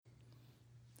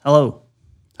Hello.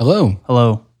 Hello.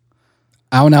 Hello.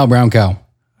 Ow now, brown cow.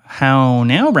 How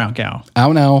now, brown cow?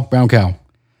 Ow now, brown cow.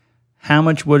 How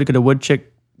much wood could a woodchuck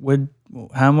wood?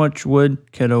 How much wood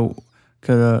could a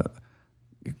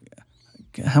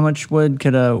How much wood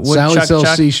could a woodchuck? Sally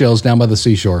sells seashells down by the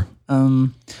seashore.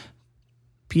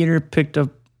 Peter picked a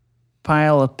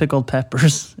pile of pickled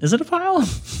peppers. Is it a pile?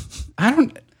 I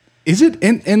don't. Is it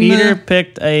in Peter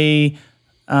picked a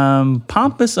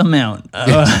pompous amount.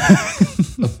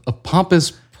 a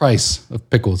pompous price of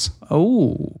pickles?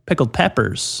 Pickled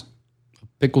peppers.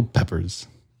 Pickled peppers.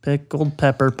 Pickled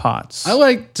pepper pots. I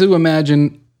like to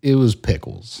imagine it was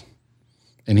pickles,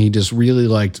 and he just really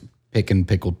liked picking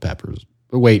pickled peppers.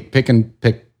 But wait, picking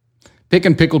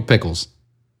pickled pickles.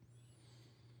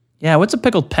 Yeah, what's a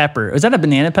pickled pepper? Is that a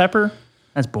banana pepper?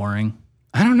 That's boring.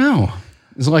 I don't know.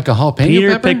 Is it like a jalapeno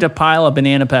Peter pepper? picked a pile of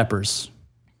banana peppers.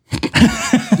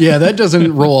 Yeah, that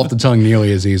doesn't roll off the tongue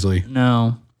nearly as easily.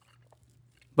 No.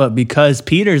 But because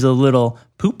Peter's a little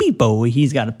poopy boy,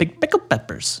 he's got to pick pickled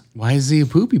peppers. Why is he a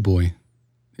poopy boy?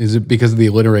 Is it because of the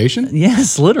alliteration?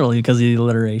 Yes, literally because of the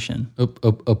alliteration.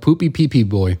 A poopy pee-pee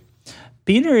boy.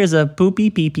 Peter is a poopy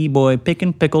pee-pee boy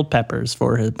picking pickled peppers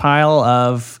for his pile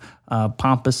of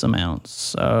pompous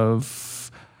amounts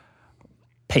of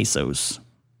pesos.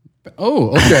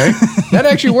 Oh, okay. That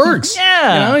actually works.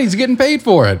 Yeah. You know, he's getting paid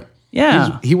for it.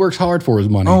 Yeah. He works hard for his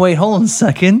money. Oh, wait, hold on a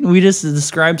second. We just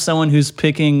described someone who's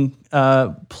picking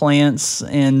plants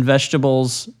and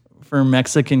vegetables for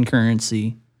Mexican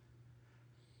currency.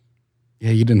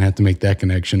 Yeah, you didn't have to make that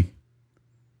connection.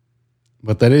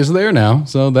 But that is there now,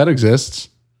 so that exists.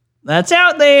 That's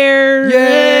out there.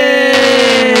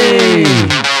 Yay!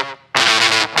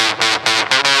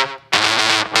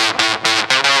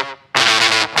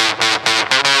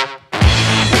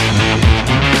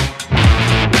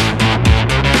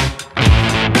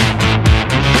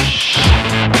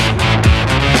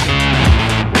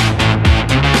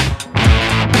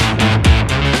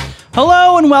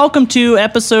 Hello and welcome to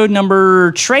episode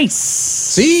number Trace.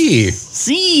 Sí,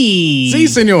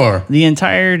 senor. The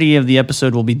entirety of the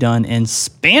episode will be done in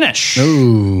Spanish.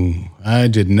 Oh, I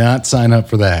did not sign up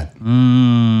for that.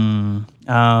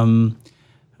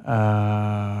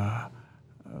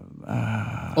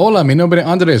 Hola, mi nombre es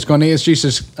Andrés. Con ESG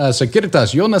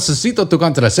Securitas. Yo necesito tu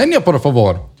contraseña, por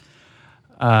favor.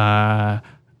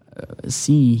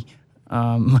 Sí.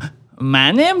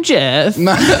 My name Jeff.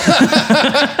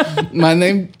 My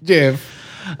name Jeff.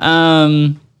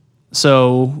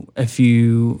 So if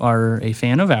you are a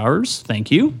fan of ours, thank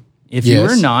you. If you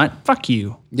Yes. are not, fuck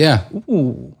you. Yeah.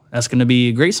 Ooh, that's going to be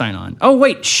a great sign on. Oh,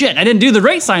 wait, shit. I didn't do the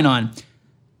great sign on.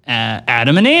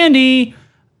 Adam and Andy,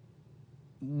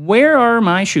 where are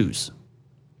my shoes?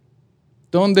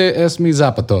 Donde es mi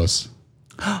zapatos?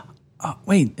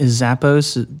 Wait, is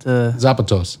Zappos the...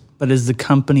 Zapatos. But is the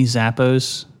company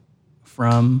Zappos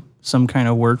from some kind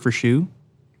of word for shoe?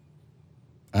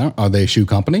 Are they a shoe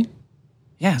company?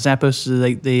 Yeah, Zappos,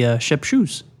 they ship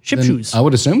shoes. Then Shoes. I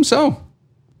would assume so.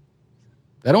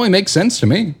 That only makes sense to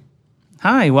me.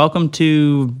 Hi, welcome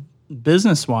to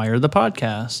Business Wire, the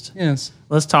podcast. Yes.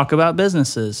 Let's talk about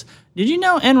businesses. Did you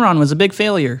know Enron was a big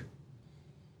failure?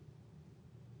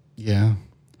 Yeah.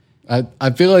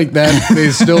 I feel like that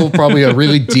is still probably a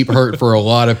really deep hurt for a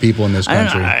lot of people in this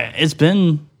country. It's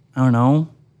been, I don't know,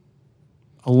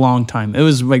 a long time. It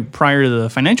was like prior to the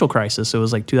financial crisis. It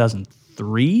was like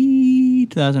 2003,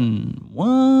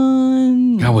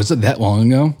 2001. God, was it that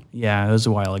long ago? Yeah, it was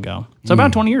a while ago. So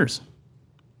about 20 years.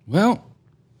 Well,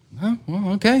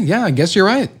 okay. Yeah, I guess you're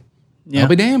right. Yeah. I'll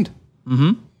be damned.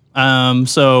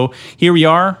 So here we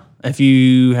are. If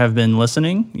you have been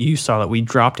listening, you saw that we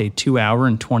dropped a 2-hour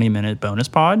and 20-minute bonus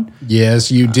pod.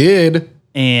 Yes, you did.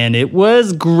 And it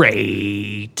was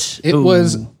great. It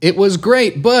was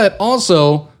great, but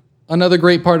also another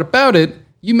great part about it,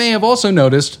 you may have also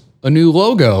noticed a new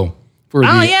logo for the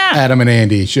Adam and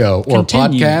Andy show or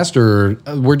podcast, or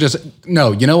we're just you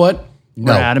know what?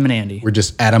 No, we're Adam and Andy. We're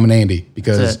just Adam and Andy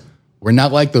because we're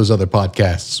not like those other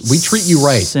podcasts. We treat you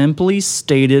right. Simply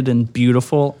stated and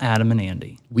beautiful, Adam and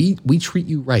Andy. We treat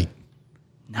you right.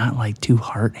 Not like two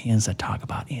heart hands that talk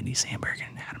about Andy Samberg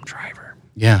and Adam Driver.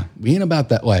 Yeah, we ain't about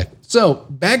that life. So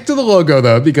back to the logo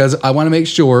though, because I want to make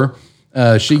sure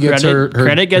she gets her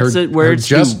credit gets it where it's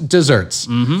just desserts.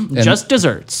 Mm-hmm. Just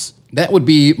desserts. That would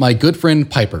be my good friend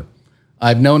Piper.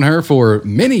 I've known her for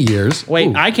many years.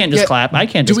 Wait, I can't just clap. I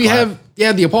can't just clap. Do we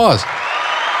have the applause?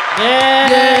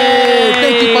 Yay!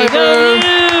 Thank you, Piper.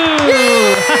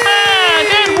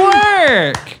 Good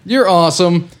work. You're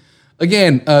awesome.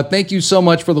 Again, thank you so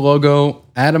much for the logo.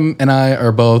 Adam and I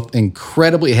are both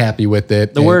incredibly happy with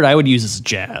it. The word I would use is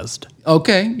jazzed.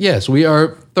 Okay, yes, we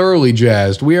are thoroughly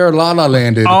jazzed. We are La La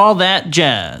Landed. All that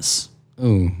jazz.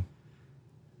 Ooh.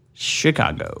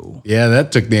 Chicago. Yeah,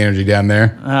 that took the energy down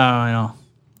there. Oh, I know.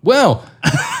 Well,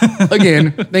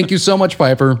 again, thank you so much,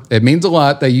 Piper. It means a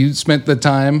lot that you spent the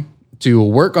time to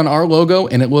work on our logo,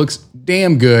 and it looks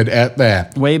damn good at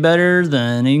that. Way better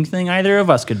than anything either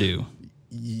of us could do.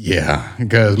 Yeah,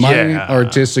 because my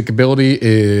artistic ability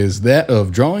is that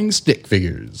of drawing stick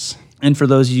figures. And for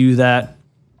those of you that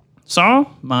saw,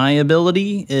 my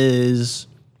ability is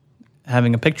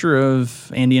having a picture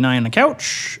of Andy and I on the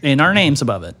couch and our names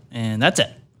above it. And that's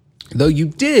it. Though you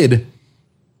did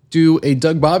do a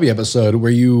Doug Bobby episode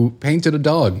where you painted a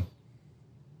dog.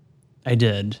 I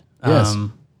did. Yes.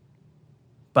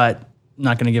 But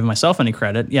not going to give myself any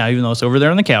credit. Yeah, even though it's over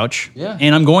there on the couch. Yeah.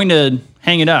 And I'm going to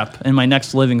hang it up in my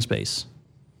next living space.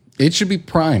 It should be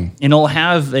prime. And it'll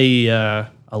have a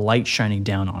light shining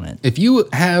down on it. If you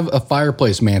have a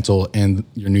fireplace mantle in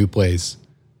your new place,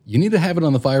 you need to have it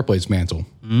on the fireplace mantle.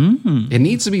 Mm-hmm. It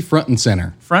needs to be front and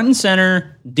center. Front and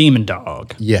center, demon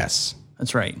dog. Yes.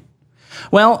 That's right.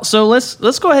 Well, so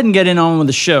let's go ahead and get on with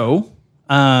the show.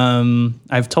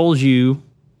 I've told you,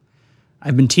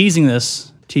 I've been teasing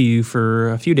this to you for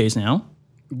a few days now.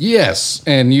 Yes,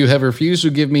 and you have refused to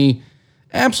give me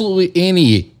absolutely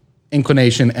any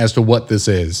inclination as to what this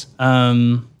is.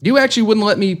 You actually wouldn't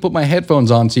let me put my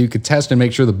headphones on so you could test and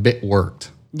make sure the bit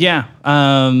worked. Yeah,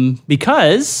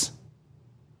 because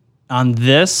on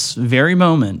this very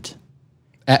moment...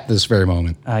 At this very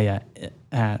moment.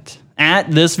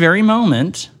 At this very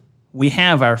moment, we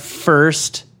have our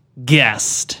first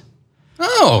guest.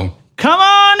 Oh! Come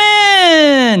on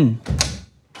in!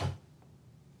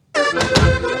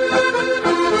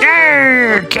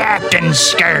 Captain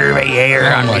Scurvy here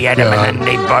on the Adam and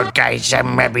Andy podcast.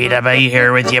 I'm happy to be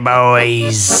here with you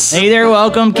boys. Hey there,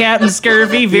 welcome, Captain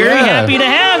Scurvy. Very happy to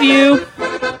have you.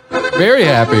 Very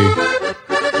happy.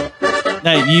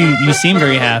 You seem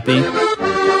very happy.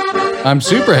 I'm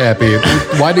super happy.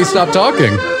 Why'd he stop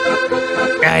talking?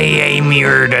 I am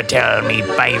here to tell me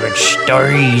pirate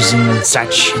stories and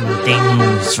such and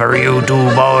things for you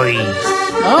two boys.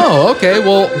 Oh, okay.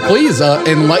 Well, please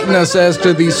enlighten us as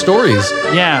to these stories.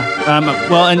 Yeah.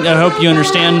 Well, and I hope you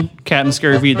understand, Captain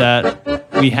Scurvy, that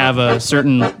we have a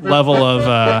certain level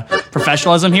of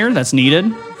professionalism here that's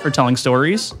needed for telling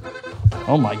stories.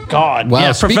 Oh my God! Wow.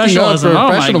 Yeah, professionalism. Oh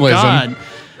my God!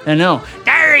 I know.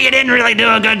 There, you didn't really do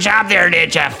a good job there,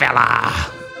 did you,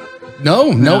 fella?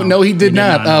 No, he did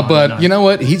not. But you know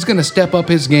what? He's going to step up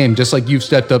his game, just like you've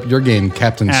stepped up your game,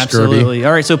 Captain Absolutely. Scurvy.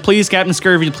 All right, so please, Captain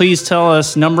Scurvy, please tell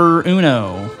us number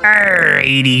uno.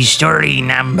 Alrighty, story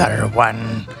number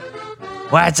one.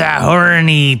 What's a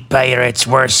horny pirate's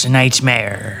worst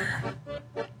nightmare?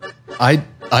 I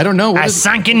don't know. A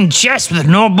sunken chest with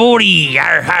no booty.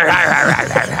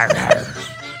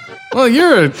 Well,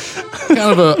 you're kind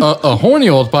of a horny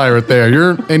old pirate there.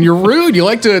 You're rude. You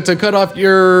like to cut off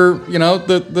your,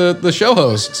 the show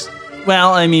hosts.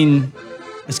 Well, I mean,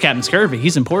 it's Captain Scurvy.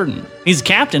 He's important. He's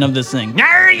captain of this thing.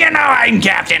 I'm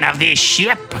captain of this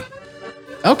ship.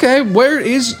 Okay, where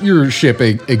is your ship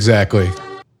exactly?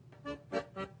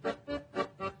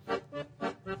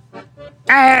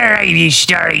 Alrighty,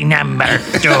 story number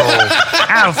two.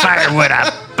 How far would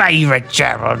a pirate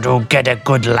travel to get a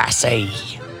good lassie?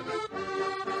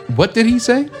 What did he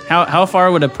say? How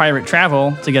far would a pirate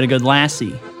travel to get a good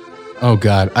lassie? Oh,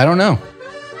 God. I don't know.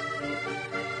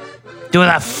 To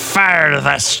the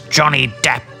farthest Johnny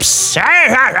Depps.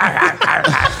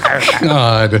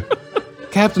 God.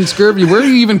 Captain Scurvy, where are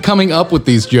you even coming up with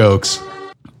these jokes?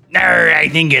 I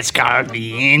think it's called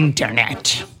the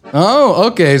internet. Oh,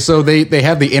 okay. So they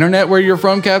have the internet where you're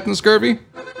from, Captain Scurvy?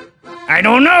 I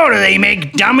don't know. Do they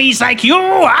make dummies like you?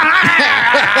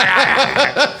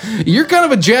 You're kind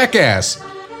of a jackass.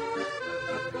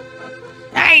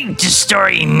 To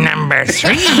story number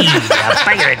three. A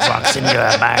pirate walks into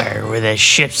a bar with a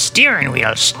ship's steering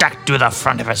wheel stuck to the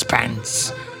front of his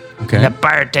pants. Okay. The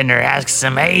bartender asks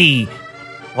him, "Hey,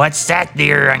 what's that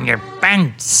there on your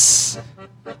pants?"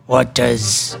 What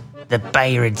does the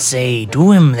pirate say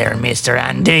to him there, Mr.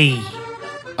 Andy?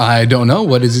 I don't know.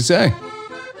 What does he say?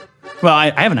 Well,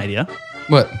 I have an idea.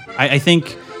 What? I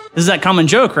think this is that common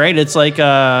joke, right? It's like,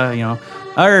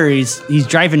 he's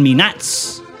driving me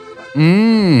nuts.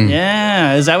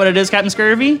 Yeah, is that what it is, Captain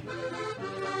Scurvy?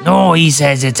 No, he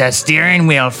says it's a steering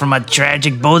wheel from a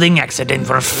tragic boating accident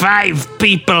where 5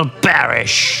 people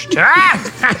perished.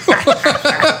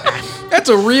 That's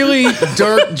a really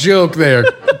dark joke there,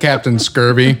 Captain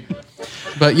Scurvy.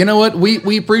 But you know what?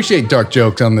 We appreciate dark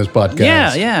jokes on this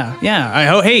podcast. Yeah.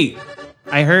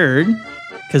 I heard,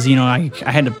 because,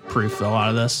 I had to proof a lot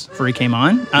of this before he came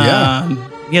on.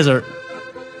 He has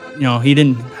he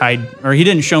didn't hide, or he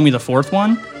didn't show me the fourth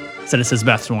one. Said it's his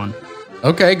best one.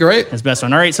 Okay, great. His best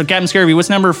one. All right, so Captain Scurvy, what's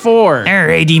number 4?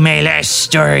 Alrighty, my last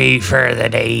story for the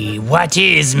day. What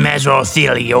is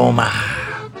mesothelioma?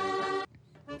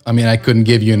 I mean, I couldn't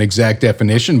give you an exact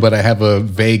definition, but I have a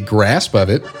vague grasp of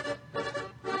it.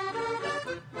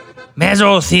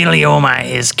 Mesothelioma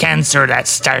is cancer that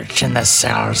starts in the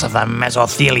cells of the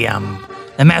mesothelium.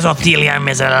 The mesothelium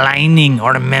is a lining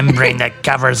or a membrane that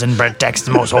covers and protects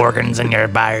most organs in your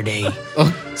body,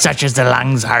 such as the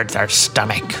lungs, heart, or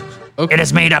stomach. Okay. It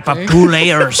is made up of 2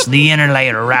 layers. The inner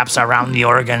layer wraps around the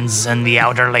organs, and the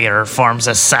outer layer forms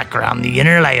a sac around the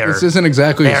inner layer. This isn't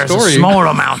exactly a story. There's a small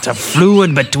amount of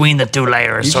fluid between the 2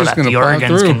 layers so that the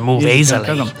organs can move easily.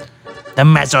 The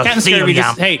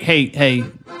mesothelium. Hey.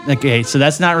 Okay, so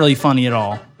that's not really funny at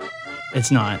all.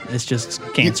 It's not. It's just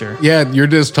cancer. Yeah, you're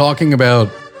just talking about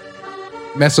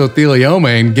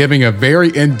mesothelioma and giving a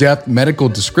very in-depth medical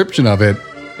description of it.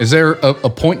 Is there a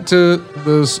point to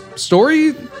the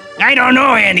story? I don't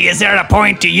know, Andy. Is there a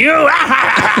point to you?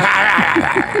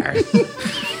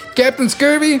 Captain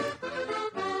Scurvy?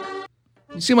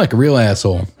 You seem like a real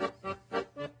asshole.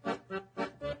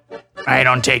 I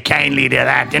don't take kindly to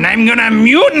that, and I'm gonna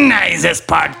mutinize this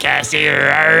podcast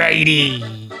here. Alrighty,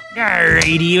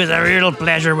 it was a real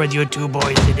pleasure with you 2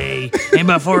 boys today. And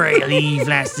before I leave,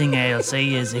 last thing I'll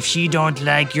say is, if she don't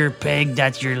like your peg,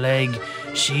 that's your leg.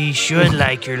 She should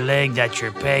like your leg, that's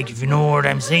your peg, if you know what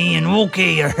I'm saying.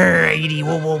 Okay, alrighty,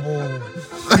 whoa.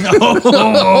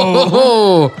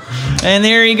 And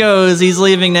there he goes. He's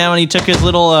leaving now, and he took his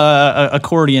little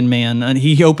accordion man, and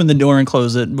he opened the door and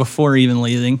closed it before even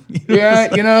leaving.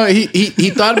 Yeah, he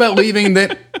thought about leaving.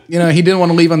 That he didn't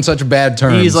want to leave on such bad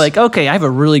terms. He's like, okay, I have a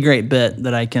really great bit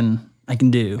that I can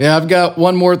do. Yeah, I've got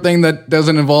one more thing that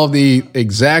doesn't involve the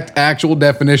exact actual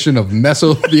definition of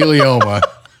mesothelioma.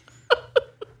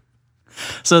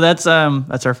 So that's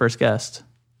our first guest.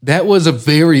 That was a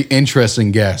very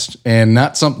interesting guest, and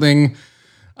not something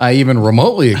I even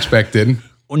remotely expected.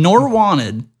 Nor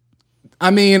wanted. I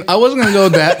mean, I wasn't going to go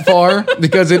that far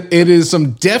because it is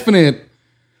some definite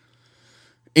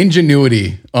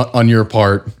ingenuity on your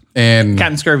part. And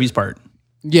Captain Scurvy's part.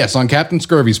 Yes, on Captain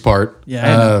Scurvy's part. Yeah, I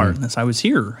had no part in this. I was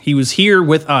here. He was here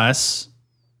with us.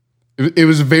 It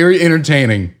was very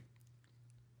entertaining,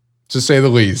 to say the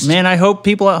least. Man, I hope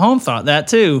people at home thought that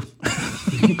too.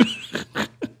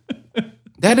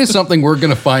 That is something we're going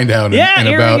to find out in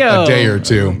about a day or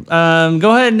 2.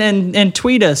 Go ahead and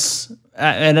tweet us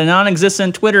at a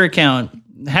non-existent Twitter account.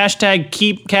 Hashtag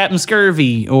keep Captain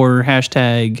Scurvy or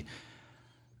hashtag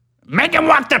make him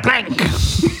walk the plank.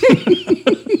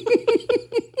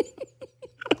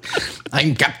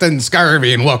 I'm Captain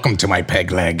Scurvy and welcome to my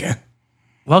peg leg.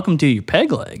 Welcome to your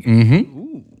peg leg. Mm-hmm.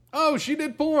 Ooh. Oh, she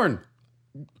did porn.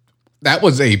 That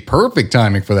was a perfect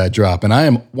timing for that drop, and I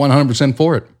am 100%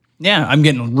 for it. Yeah, I'm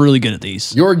getting really good at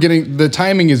these. The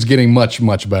timing is getting much,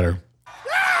 much better.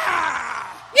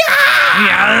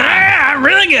 Yeah, I'm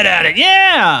really good at it.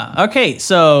 Yeah. Okay,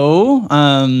 so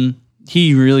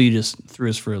he really just threw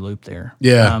us for a loop there.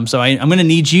 Yeah. So I'm going to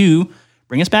need you,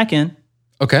 bring us back in.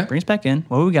 Okay. Bring us back in.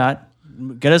 What we got?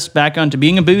 Get us back onto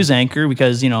being a booze anchor,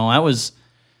 because, that was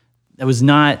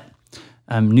not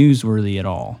newsworthy at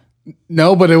all.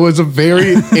 No, but it was a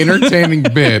very entertaining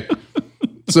bit.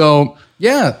 So,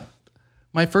 yeah.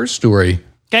 My first story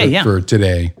for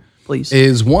today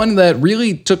is one that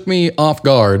really took me off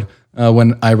guard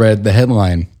when I read the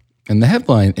headline. And the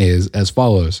headline is as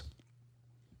follows.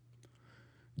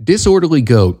 Disorderly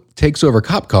goat takes over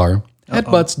cop car,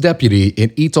 headbutts deputy,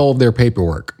 and eats all of their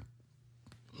paperwork.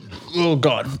 Oh,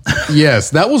 God.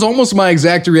 Yes, that was almost my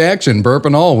exact reaction, burp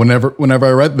and all, whenever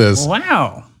I read this.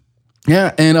 Wow.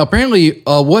 Yeah, and apparently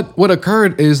what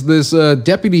occurred is this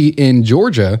deputy in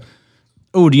Georgia.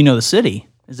 Oh, do you know the city?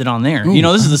 Is it on there? Ooh.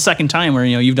 This is the second time where,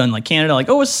 you've done like Canada, like,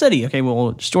 oh, it's a city. Okay,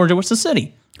 well, it's Georgia. What's the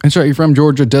city? That's right. You're from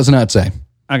Georgia. Does not say.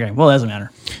 Okay, well, it doesn't matter.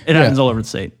 It happens all over the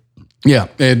state. Yeah,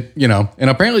 and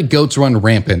apparently goats run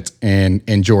rampant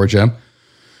in Georgia.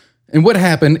 And what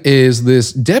happened is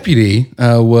this deputy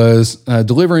was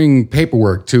delivering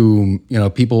paperwork to,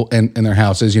 people in their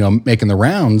houses, making the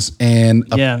rounds. And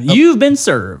you've been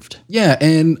served. Yeah,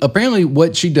 and apparently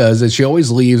what she does is she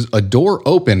always leaves a door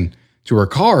open to her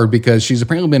car because she's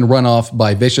apparently been run off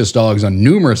by vicious dogs on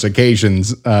numerous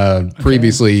occasions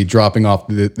previously dropping off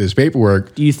this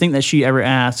paperwork. Do you think that she ever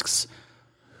asks,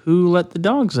 who let the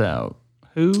dogs out?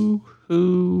 Who?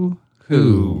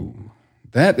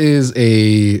 That is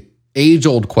a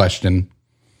age-old question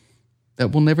that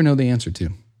we'll never know the answer to.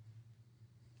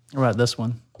 What about this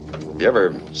one? You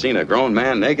ever seen a grown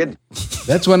man naked?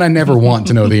 That's one I never want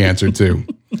to know the answer to.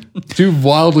 Two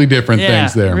wildly different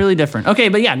things there. Really different. Okay,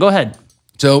 but yeah, go ahead.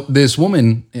 So this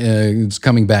woman is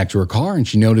coming back to her car and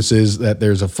she notices that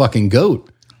there's a fucking goat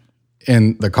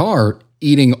in the car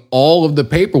eating all of the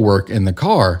paperwork in the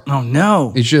car. Oh,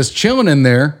 no. It's just chilling in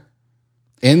there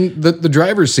in the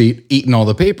driver's seat, eating all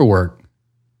the paperwork.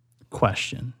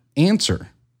 Question. Answer.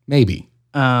 Maybe.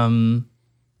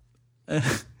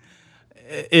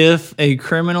 If a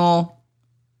criminal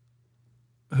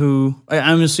who,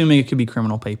 I'm assuming it could be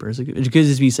criminal papers. It could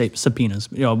just be subpoenas,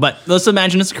 but let's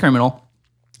imagine it's a criminal.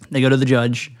 They go to the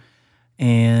judge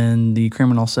and the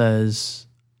criminal says,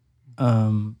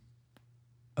 oh,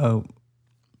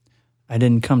 I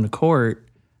didn't come to court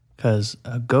because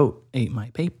a goat ate my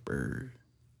paper.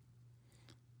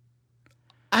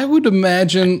 I would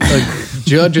imagine a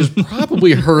judge has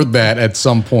probably heard that at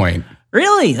some point.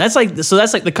 Really? That's like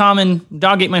the common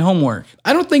dog ate my homework.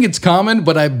 I don't think it's common,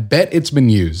 but I bet it's been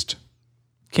used.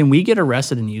 Can we get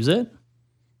arrested and use it?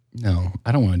 No,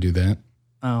 I don't want to do that.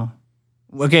 Oh.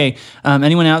 Okay.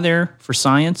 Anyone out there for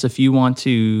science, if you want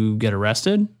to get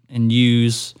arrested and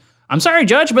use, I'm sorry,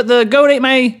 Judge, but the goat ate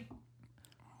my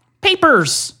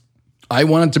papers. I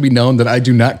want it to be known that I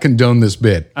do not condone this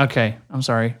bit. Okay. I'm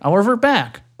sorry. I'll revert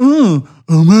back. I'm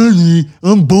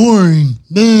boring.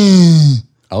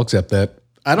 I'll accept that.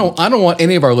 I don't want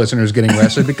any of our listeners getting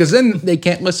arrested because then they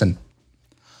can't listen.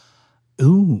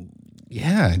 Ooh.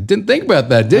 Yeah, didn't think about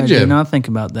that, did you? I did not think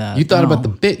about that. You thought about the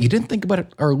bit. You didn't think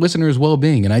about our listeners'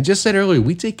 well-being. And I just said earlier,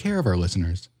 we take care of our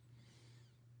listeners.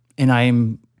 And I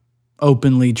am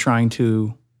openly trying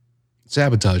to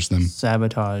sabotage them.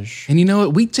 And you know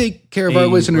what? We take care of our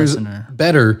listeners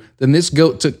better than this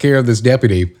goat took care of this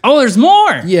deputy. Oh, there's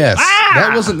more. Yes.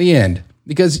 That wasn't the end.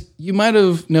 Because you might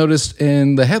have noticed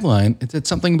in the headline, it said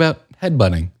something about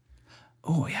headbutting.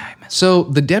 Oh, yeah, I missed. So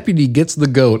the deputy gets the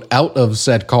goat out of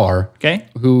said car. Okay.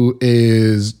 Who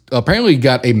is apparently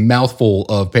got a mouthful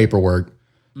of paperwork.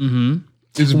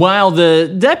 Mm-hmm. While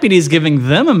the deputy's giving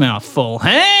them a mouthful.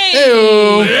 Hey!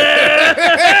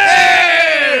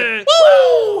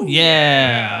 Woo!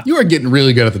 Yeah. You are getting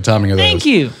really good at the timing of those. Thank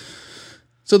you.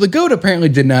 So the goat apparently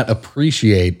did not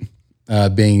appreciate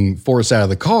being forced out of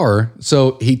the car.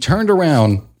 So he turned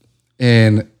around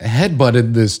and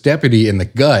headbutted this deputy in the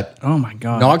gut. Oh my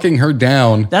God. Knocking her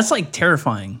down. That's like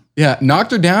terrifying. Yeah,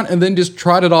 knocked her down and then just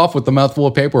trotted off with the mouthful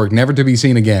of paperwork, never to be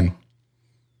seen again.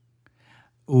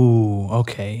 Ooh,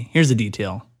 okay. Here's the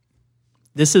detail.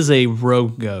 This is a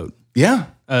rogue goat. Yeah.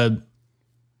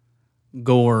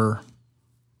 Gore.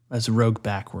 That's rogue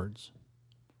backwards.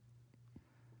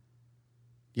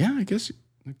 Yeah, I guess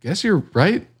you're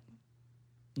right.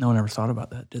 No one ever thought about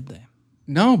that, did they?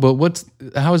 No, but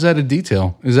how is that a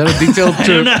detail? Is that a detail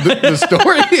to the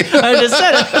story? I just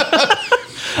said it.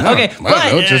 Okay,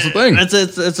 but it's just a thing.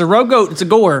 It's a rogue goat. It's a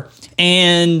gore,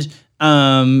 and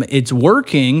it's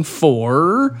working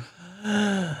for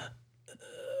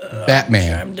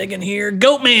Batman. I'm digging here.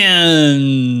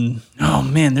 Goatman. Oh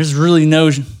man, there's really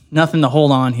nothing to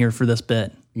hold on here for this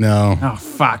bit. No. Oh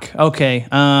fuck. Okay.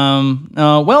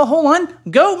 Well, hold on.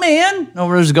 Goatman. Oh,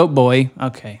 there's Goat Boy.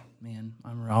 Okay.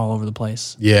 All over the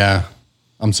place. Yeah.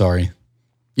 I'm sorry.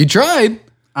 You tried.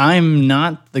 I'm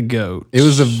not the goat. It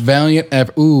was a valiant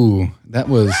effort. Ooh, that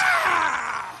was...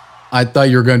 I thought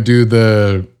you were going to do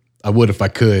the I would if I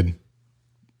could.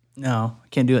 No, I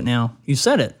can't do it now. You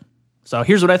said it. So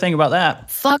here's what I think about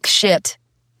that. Fuck shit.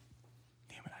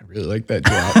 Damn it, I really like that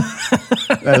drop.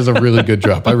 That is a really good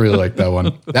drop. I really like that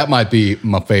one. That might be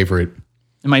my favorite.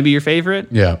 It might be your favorite?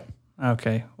 Yeah.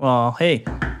 Okay. Well, hey.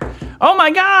 Oh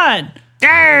my God!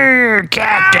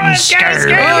 Captain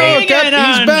Scurvy. Oh, he's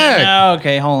back.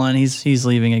 Okay, hold on. He's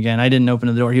leaving again. I didn't open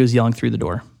the door. He was yelling through the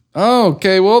door.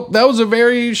 Okay, well, that was a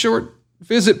very short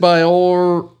visit by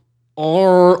our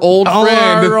old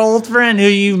friend. Our old friend who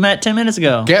you met 10 minutes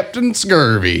ago. Captain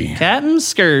Scurvy. Captain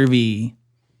Scurvy.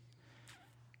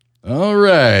 All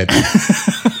right.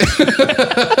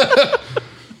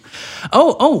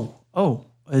 Oh.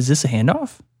 Is this a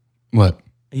handoff? What?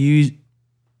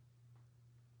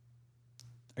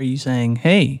 Are you saying,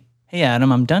 hey,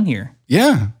 Adam, I'm done here?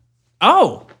 Yeah.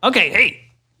 Oh, okay. Hey.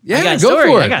 Yeah, I got go for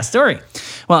it. I got a story.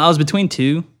 Well, I was between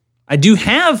two. I do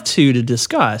have two to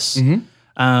discuss.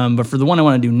 Mm-hmm. But for the one I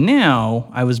want to do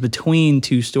now, I was between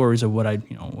two stories of what I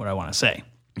want to say.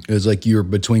 It was like you were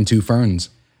between two ferns.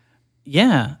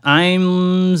 Yeah.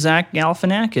 I'm Zach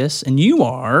Galifianakis, and you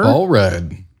are Paul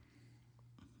Rudd.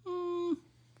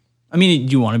 I mean,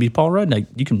 do you want to be Paul Rudd? Like,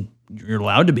 you're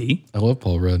allowed to be. I love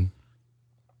Paul Rudd.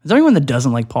 Is there anyone that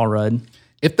doesn't like Paul Rudd?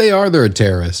 If they are, they're a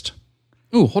terrorist.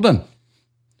 Ooh, hold on.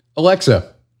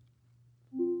 Alexa,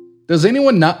 does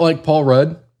anyone not like Paul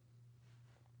Rudd?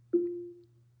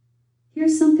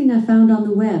 Here's something I found on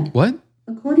the web. What?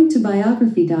 According to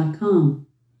biography.com,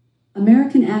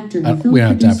 American actor and film we don't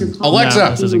have time producer for Paul Alexa! No,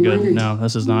 this isn't good. No,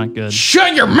 this is not good.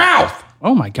 Shut your mouth!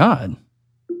 Oh my God.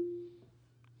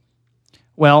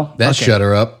 Well, That okay. shut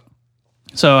her up.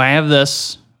 So I have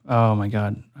this. Oh my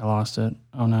God, I lost it.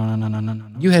 Oh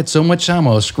no. You had so much time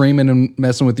while I was screaming and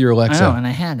messing with your Alexa. I know, and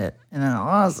I had it, and then I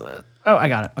lost it. Oh, I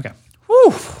got it. Okay.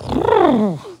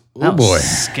 Whew. Oh boy.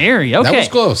 Scary. Okay. That was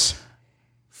close.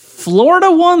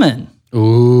 Florida woman.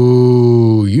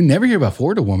 Ooh, you never hear about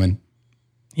Florida woman.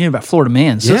 You know about Florida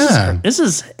man. So Yeah. This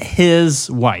is his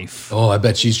wife. Oh, I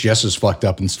bet she's just as fucked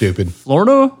up and stupid.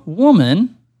 Florida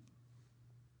woman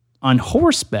on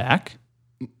horseback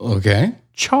Okay.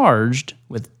 charged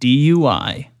with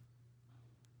DUI.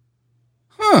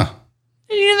 Huh.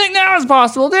 You didn't think that was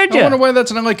possible, did I you? wonder why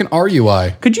that's not like an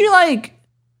RUI. Could you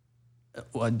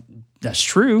well, that's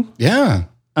true. Yeah.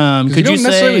 Could You you don't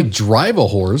necessarily say? drive a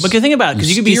horse. But think about it, because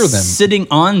you could be steer them. sitting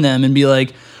on them and be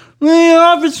like, the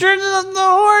officer, the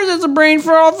horse has a brain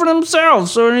for all for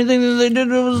themselves. So anything that they did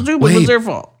that was stupid was Wait. their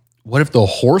fault. What if the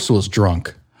horse was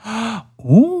drunk?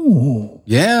 Ooh.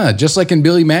 Yeah, just like in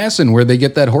Billy Madison, where they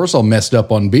get that horse all messed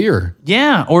up on beer.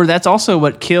 Yeah, or that's also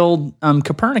what killed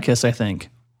Copernicus, I think.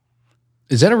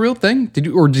 Is that a real thing? Did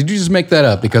you just make that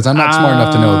up? Because I'm not smart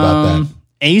enough to know about that.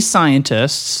 A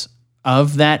scientists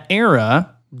of that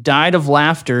era died of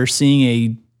laughter seeing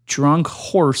a drunk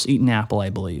horse eat an apple, I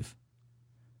believe.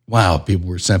 Wow, people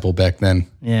were simple back then.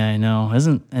 Yeah, I know.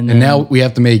 And now we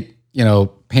have to make,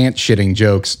 pants shitting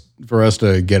jokes for us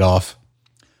to get off.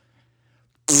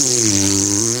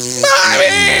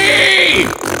 Mommy!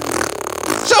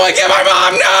 Someone get my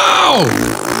mom! No!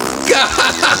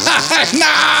 God,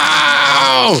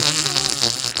 no!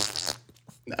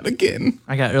 Not again.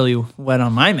 I got really wet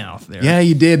on my mouth there. Yeah,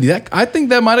 you did. I think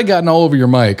that might have gotten all over your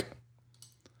mic.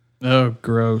 Oh,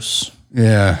 gross.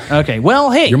 Yeah. Okay,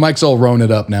 well, hey. Your mic's all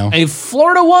ronin up now. A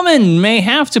Florida woman may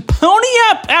have to pony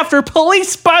up after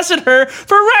police busted her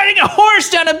for riding a horse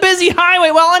down a busy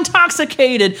highway while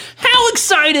intoxicated. How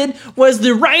excited was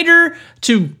the rider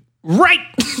to write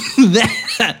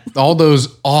that? All those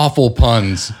awful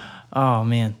puns. Oh,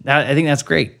 man. I think that's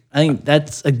great. I think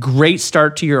that's a great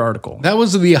start to your article. That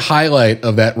was the highlight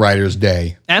of that writer's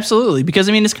day. Absolutely, because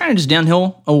it's kind of just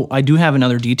downhill. Oh, I do have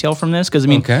another detail from this because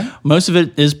Okay. most of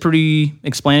it is pretty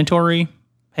explanatory.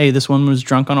 Hey, this woman was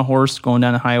drunk on a horse going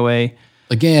down the highway.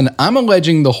 Again, I'm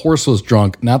alleging the horse was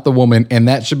drunk, not the woman, and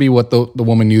that should be what the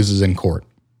woman uses in court.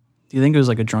 Do you think it was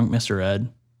like a drunk Mr. Ed?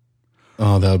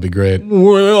 Oh, that would be great.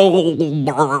 Oh,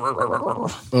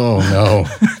 no.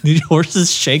 Did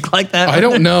horses shake like that? I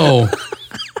don't know. I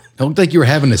don't think you were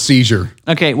having a seizure.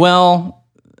 Okay, well,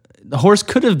 the horse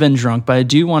could have been drunk, but I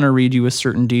do want to read you a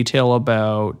certain detail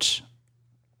about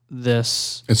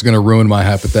this It's going to ruin my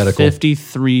hypothetical.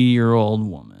 53-year-old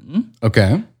woman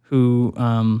Okay. who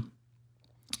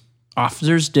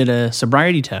officers did a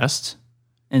sobriety test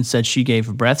and said she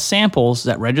gave breath samples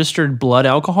that registered blood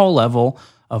alcohol level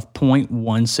of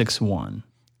 0.161.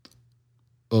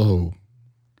 Oh.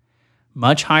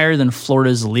 Much higher than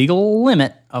Florida's legal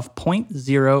limit of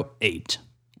 0.08.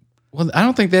 Well, I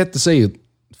don't think they have to say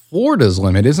Florida's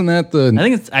limit. Isn't that the... I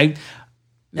think it's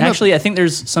I think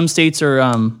there's some states are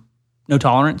no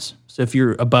tolerance. So if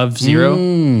you're above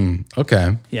 0,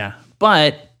 Okay. yeah.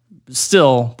 But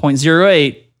still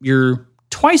 0.08, you're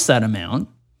twice that amount.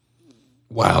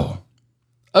 Wow.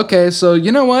 Okay, so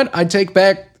you know what? I take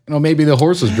back, maybe the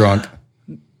horse was drunk.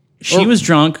 She was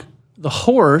drunk. The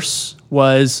horse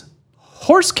was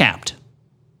horse capped.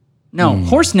 No,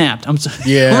 horse napped. I'm sorry.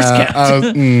 Yeah. Horse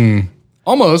capped.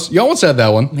 Almost. You almost had that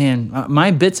one. Man,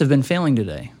 my bits have been failing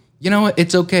today. You know what?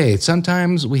 It's okay.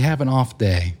 Sometimes we have an off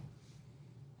day.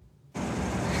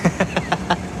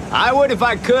 I would if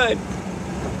I could.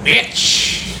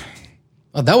 Bitch.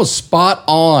 Oh, that was spot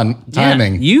on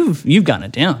timing. Yeah, you've gotten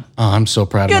it down. Oh, I'm so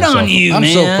proud of Good myself. on you, I'm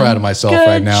man. so proud of myself Good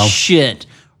right now. Shit.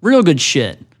 Real good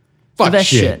shit. Fuck The best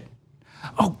shit.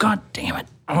 Oh, God damn it.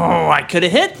 Oh, I could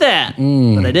have hit that.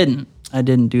 But I didn't. I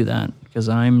didn't do that because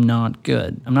I'm not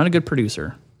good. I'm not a good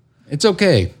producer. It's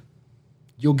okay.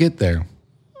 You'll get there.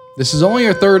 This is only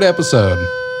our third episode.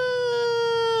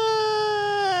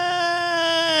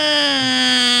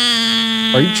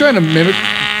 Are you trying to mimic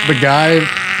the guy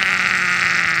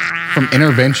from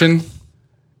Intervention? No,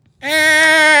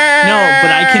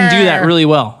 but I can do that really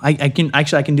well. I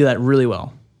can do that really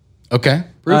well. Okay.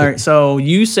 Prove All it. right, so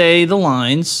you say the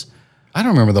lines. I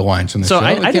don't remember the lines from the show.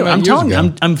 I do. I'm telling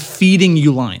you, I'm feeding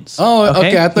you lines. Oh,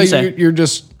 okay. I thought you're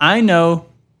just. I know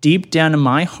deep down in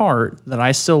my heart that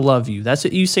I still love you. That's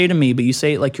what you say to me, but you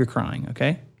say it like you're crying,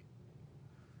 okay?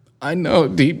 I know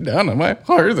deep down in my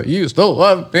heart that you still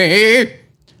love me.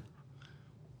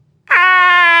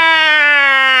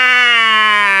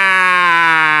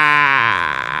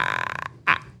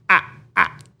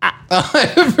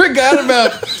 I forgot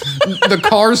about the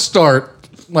car start,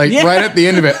 right at the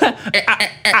end of it.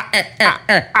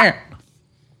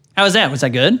 How was that? Was that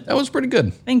good? That was pretty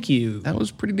good. Thank you. That was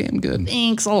pretty damn good.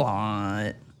 Thanks a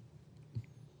lot.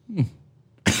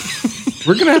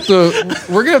 We're gonna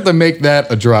have to make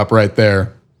that a drop right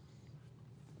there.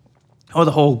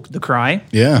 Oh, the cry?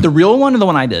 Yeah. The real one or the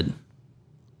one I did?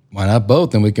 Why not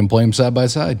both? And we can play them side by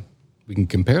side. We can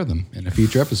compare them in a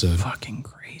future episode. Fucking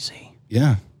crazy.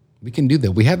 Yeah, we can do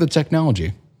that. We have the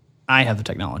technology. I have the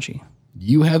technology.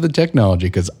 You have the technology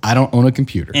because I don't own a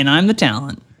computer. And I'm the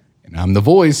talent. And I'm the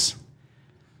voice.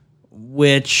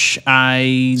 Which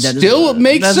makes sense.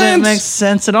 Doesn't make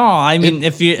sense at all. I mean,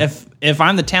 if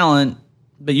I'm the talent,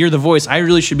 but you're the voice, I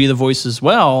really should be the voice as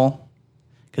well,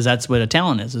 because that's what a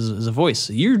talent is a voice.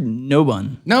 You're no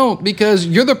bun. No, because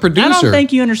you're the producer. I don't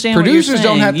think you understand. Producers what you're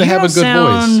saying. don't have to have a good voice. You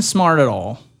don't sound voice. Smart at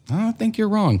all. I think you're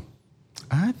wrong.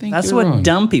 That's what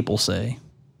dumb people say.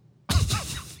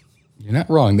 You're not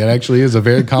wrong. That actually is a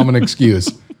very common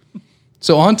excuse.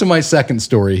 So on to my second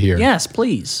story here. Yes,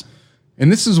 please.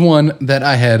 And this is one that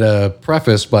I had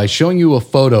prefaced by showing you a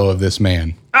photo of this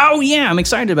man. Oh, yeah. I'm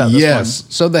excited about this one. Yes.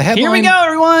 So the headline... Here we go,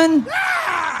 everyone.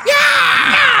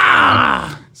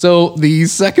 Yeah! So the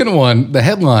second one, the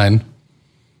headline,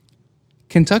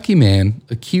 Kentucky man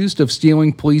accused of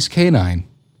stealing police canine,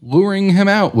 luring him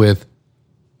out with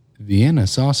Vienna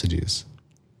sausages.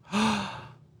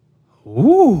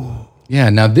 Ooh. Yeah,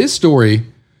 now this story,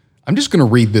 I'm just going to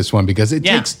read this one because it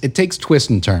takes twists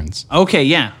and turns. Okay,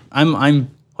 yeah.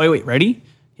 Wait, ready?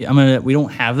 Yeah, we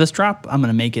don't have this drop. I'm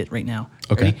gonna make it right now.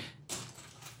 Okay. Ready?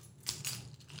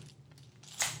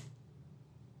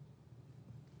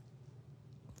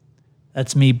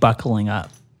 That's me buckling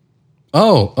up.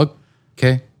 Oh,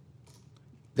 okay.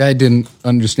 I didn't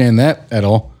understand that at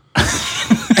all.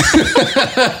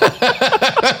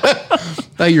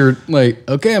 Thought you're like,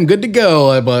 okay, I'm good to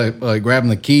go by grabbing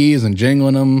the keys and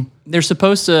jingling them. They're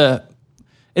supposed to.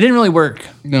 It didn't really work.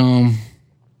 No,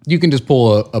 you can just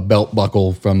pull a belt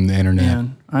buckle from the internet.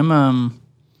 Man, I'm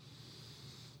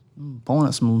pulling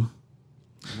at some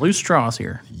loose straws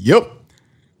here. Yep.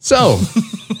 So,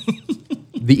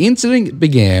 the incident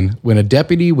began when a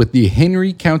deputy with the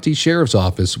Henry County Sheriff's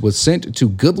Office was sent to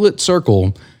Goodlet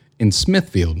Circle in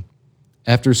Smithfield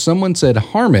after someone said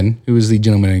Harmon, who is the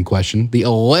gentleman in question, the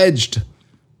alleged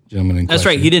gentleman in question. That's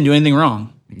right. He didn't do anything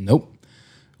wrong. Nope.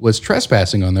 Was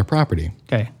trespassing on their property.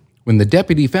 Okay. When the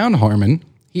deputy found Harmon,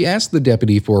 he asked the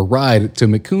deputy for a ride to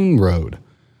McCoon Road.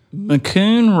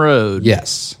 McCoon Road.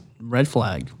 Yes. Red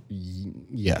flag.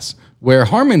 Yes. Where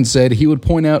Harmon said he would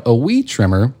point out a weed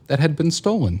trimmer that had been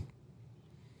stolen.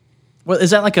 Well, is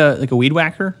that like a weed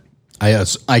whacker? I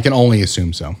can only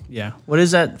assume so. Yeah. What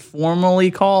is that formally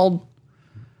called?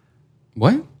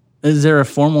 What? Is there a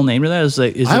formal name to that? Is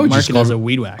it marketed as a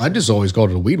weed whacker? I just always called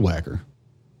it a weed whacker.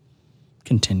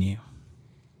 Continue.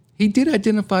 He did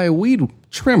identify a weed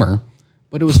trimmer,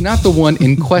 but it was not the one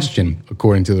in question,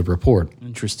 according to the report.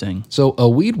 Interesting. So a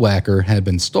weed whacker had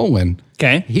been stolen.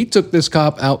 Okay. He took this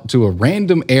cop out to a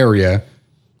random area.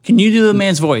 Can you do the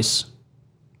man's voice?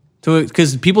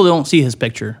 Because people don't see his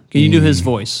picture. Can you do his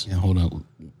voice? Yeah, hold on.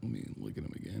 Let me look at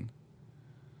him again.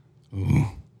 Ooh.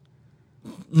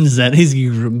 Is that he's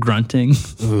grunting?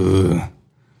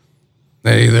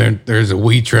 Hey, there's a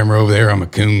weed trimmer over there on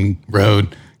McCoon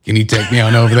Road. Can you take me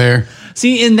on over there?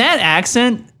 See, in that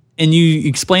accent, and you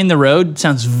explain the road,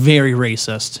 sounds very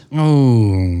racist.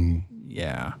 Oh.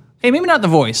 Yeah. Hey, maybe not the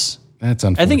voice. That's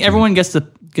unfortunate. I think everyone gets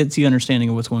the understanding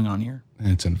of what's going on here.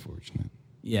 That's unfortunate.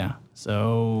 Yeah.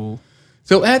 So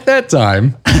at that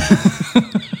time,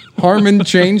 Harmon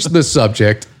changed the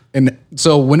subject. And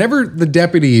so whenever the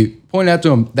deputy pointed out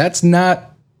to him, that's not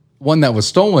one that was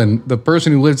stolen. The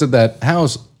person who lives at that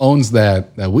house owns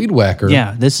that weed whacker.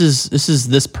 Yeah, this is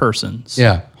this person's.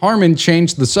 Yeah. Harmon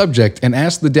changed the subject and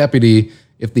asked the deputy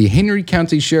if the Henry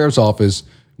County Sheriff's Office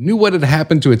knew what had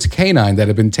happened to its canine that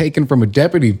had been taken from a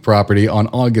deputy property on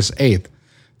August 8th.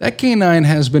 That canine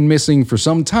has been missing for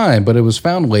some time, but it was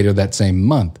found later that same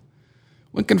month.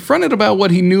 When confronted about what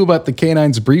he knew about the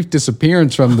canine's brief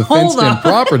disappearance from the fenced-in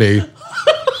property...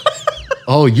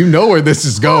 Oh, you know where this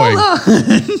is going.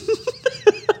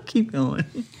 Keep going.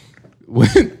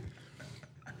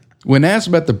 When asked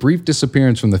about the brief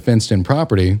disappearance from the fenced-in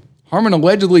property, Harmon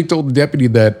allegedly told the deputy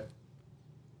that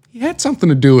he had something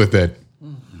to do with it.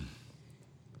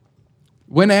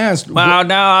 When asked... Well,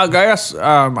 now I guess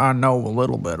I know a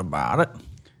little bit about it.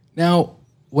 Now,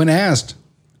 when asked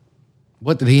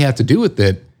what did he have to do with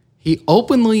it, he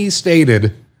openly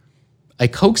stated, I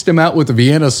coaxed him out with the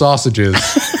Vienna sausages.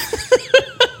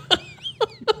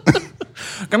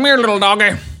 Come here, little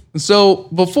doggy. So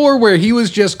before, where he was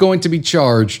just going to be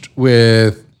charged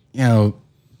with,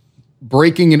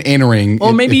 breaking and entering,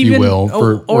 if you will,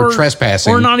 for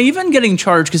trespassing. Or not even getting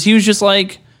charged because he was just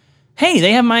like, hey,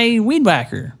 they have my weed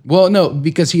whacker. Well, no,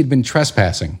 because he had been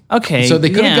trespassing. Okay. So they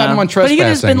could have gotten him on trespassing. But he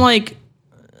could have been like,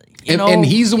 and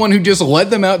he's the one who just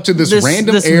led them out to this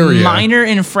random area. This minor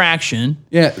infraction.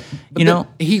 Yeah.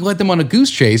 He led them on a goose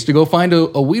chase to go find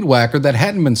a weed whacker that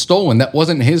hadn't been stolen, that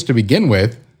wasn't his to begin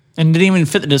with. And didn't even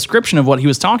fit the description of what he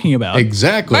was talking about.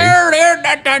 Exactly.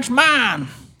 That's mine.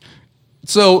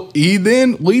 So he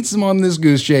then leads them on this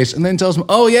goose chase and then tells them,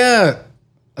 oh, yeah,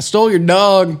 I stole your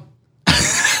dog.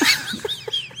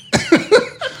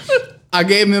 I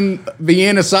gave him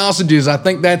Vienna sausages. I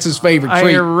think that's his favorite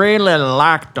treat. I really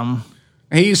liked them.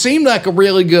 He seemed like a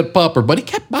really good pupper, but he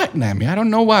kept biting at me. I don't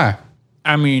know why.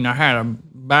 I mean, I had a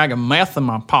bag of meth in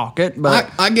my pocket, but...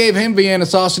 I gave him Vienna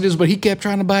sausages, but he kept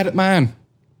trying to bite at mine.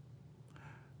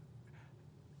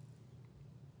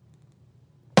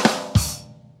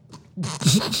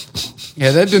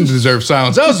 Yeah, that didn't deserve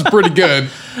silence. That was pretty good.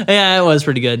 Yeah, it was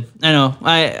pretty good. I know.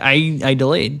 I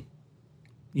delayed.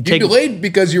 You delayed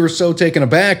because you were so taken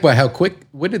aback by how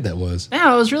quick-witted that was.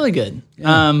 Yeah, it was really good.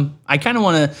 Yeah. I kind of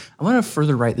want to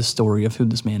further write the story of who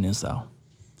this man is, though.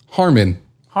 Harmon.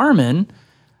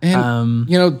 And,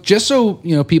 just so,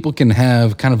 people can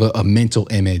have kind of a mental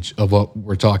image of what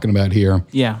we're talking about here.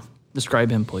 Yeah. Describe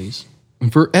him, please.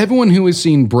 And for everyone who has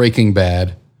seen Breaking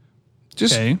Bad,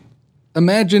 just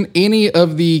imagine any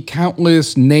of the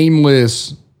countless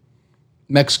nameless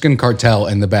Mexican cartel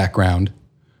in the background,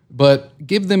 but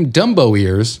give them Dumbo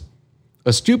ears,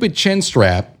 a stupid chin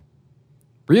strap,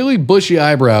 really bushy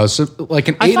eyebrows, so like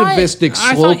an atavistic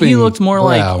sloping I thought he looked more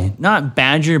brow. like, not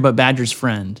Badger, but Badger's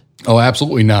friend. Oh,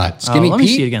 absolutely not. Skinny Pete? Let me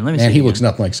see it again. Man, he looks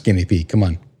nothing like Skinny Pete. Come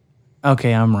on.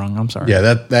 Okay, I'm wrong. I'm sorry.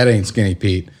 Yeah, that ain't Skinny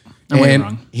Pete. I'm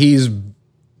wrong. He's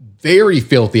very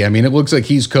filthy. I mean, it looks like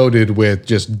he's coated with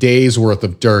just days worth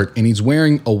of dirt, and he's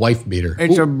wearing a wife beater.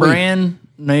 It's a brand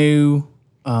new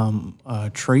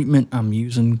treatment I'm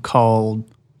using called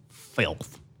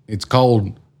filth. It's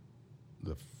called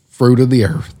the fruit of the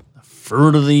earth. The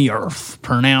fruit of the earth,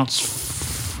 pronounced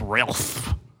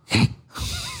filth.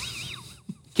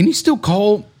 Can you still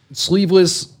call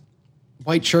sleeveless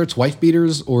white shirts wife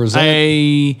beaters, or is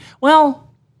that?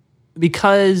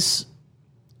 Because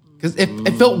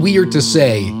it felt weird to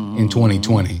say in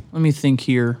 2020. Let me think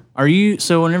here.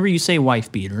 So whenever you say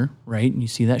wife beater, right, and you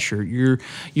see that shirt, you're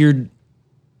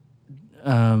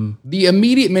the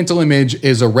immediate mental image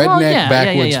is a redneck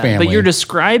backwoods family. But you're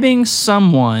describing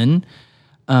someone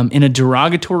in a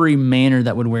derogatory manner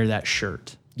that would wear that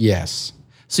shirt. Yes.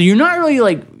 So you're not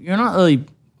really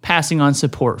passing on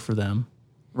support for them,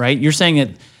 right? You're saying that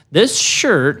this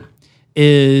shirt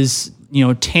is,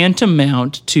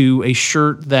 tantamount to a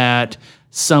shirt that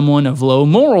someone of low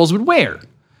morals would wear.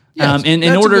 Yes,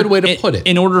 that's a good way to put it.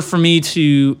 In order for me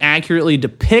to accurately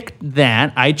depict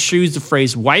that, I choose the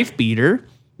phrase wife beater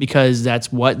because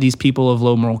that's what these people of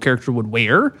low moral character would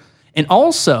wear. And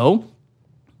also,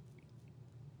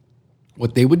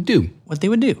 what they would do.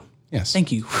 Yes.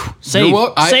 Thank you. Save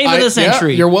of the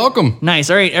century. Yeah, you're welcome. Nice.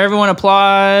 All right, everyone applaud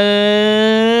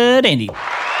Andy.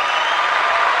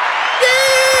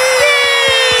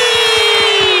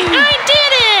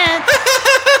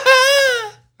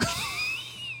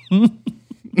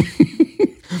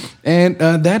 And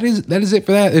that is it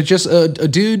for that. It's just a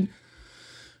dude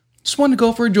just wanted to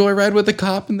go for a joyride with a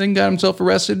cop and then got himself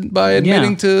arrested by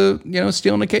admitting to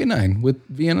stealing a K9 with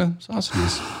Vienna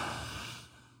sausages.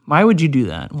 Why would you do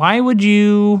that? Why would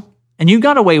you? And you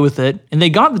got away with it, and they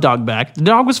got the dog back. The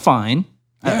dog was fine,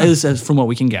 as from what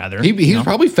we can gather. He was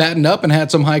probably fattened up and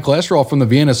had some high cholesterol from the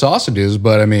Vienna sausages,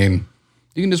 but I mean,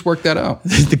 you can just work that out.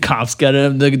 The cops got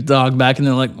the dog back, and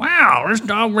they're like, wow, this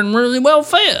dog been really well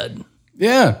fed.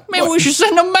 Yeah. Maybe we should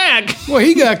send him back. Well,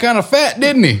 he got kind of fat,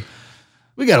 didn't he?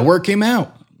 We got to work him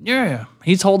out. Yeah.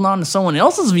 He's holding on to someone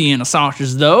else's Vienna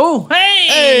sausages, though.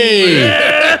 Hey!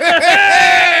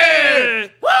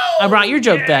 I brought your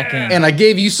joke back in. And I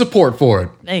gave you support for it.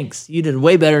 Thanks. You did a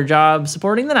way better job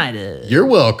supporting than I did. You're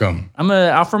welcome. I'm going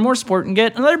to offer more support and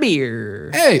get another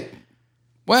beer. Hey.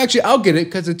 Well, actually, I'll get it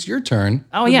because it's your turn.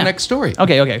 Oh, yeah. The next story.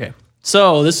 Okay.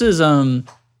 So this is, I'm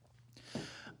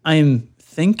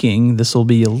thinking this will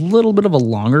be a little bit of a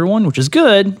longer one, which is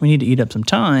good. We need to eat up some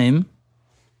time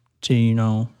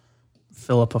to,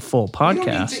 fill up a full podcast. We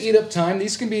don't need to eat up time.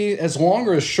 These can be as long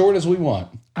or as short as we want.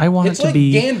 I want it to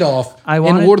be Gandalf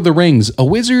in Lord of the Rings. A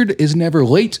wizard is never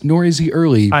late, nor is he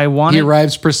early. He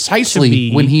arrives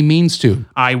precisely when he means to.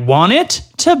 I want it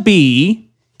to be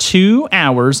 2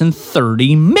 hours and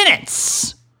 30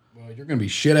 minutes. Well, you're going to be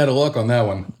shit out of luck on that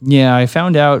one. Yeah, I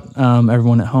found out,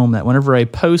 everyone at home, that whenever I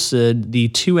posted the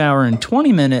 2 hour and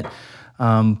 20 minute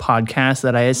podcast,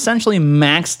 that I essentially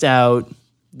maxed out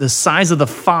the size of the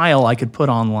file I could put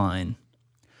online.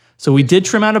 So we did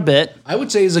trim out a bit. I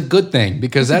would say is a good thing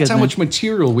because that's how much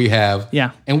material we have.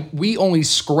 Yeah. And we only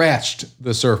scratched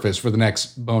the surface for the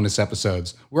next bonus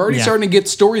episodes. We're already starting to get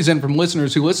stories in from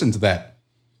listeners who listen to that.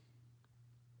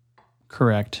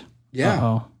 Correct. Yeah.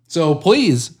 Uh-oh. So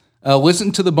please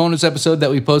listen to the bonus episode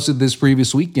that we posted this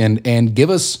previous weekend and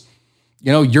give us,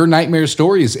 your nightmare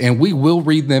stories, and we will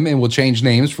read them and we'll change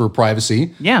names for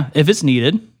privacy. Yeah, if it's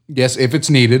needed. Yes, if it's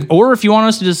needed. Or if you want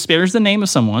us to disparage the name of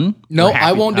someone. No,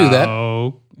 I won't do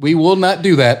that. We will not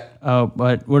do that. Oh,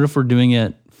 but what if we're doing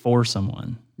it for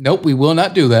someone? Nope, we will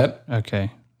not do that. Okay.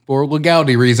 For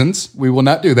legality reasons, we will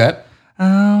not do that.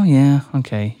 Oh, yeah.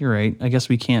 Okay, you're right. I guess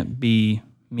we can't be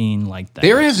mean like that.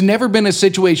 There has never been a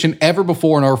situation ever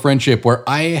before in our friendship where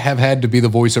I have had to be the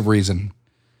voice of reason.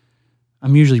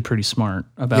 I'm usually pretty smart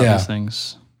about these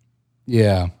things.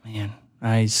 Yeah. Man,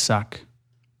 I suck.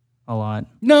 A lot.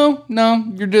 No,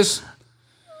 you're just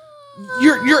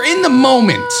you're in the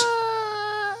moment.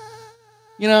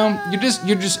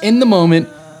 You're just in the moment,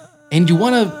 and you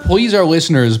want to please our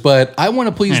listeners, but I want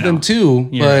to please them too.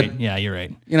 You're but right. Yeah, you're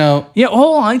right. Yeah,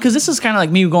 hold on, because this is kind of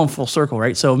like me going full circle,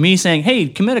 right? So me saying, "Hey,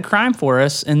 commit a crime for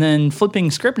us," and then flipping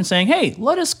script and saying, "Hey,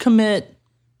 let us commit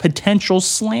potential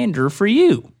slander for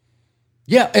you."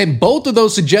 Yeah, and both of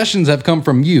those suggestions have come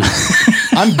from you.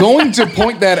 I'm going to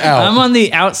point that out. I'm on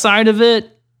the outside of it,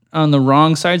 on the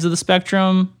wrong sides of the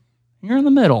spectrum. You're in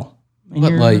the middle.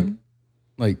 But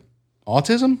like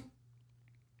autism?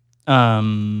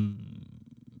 No.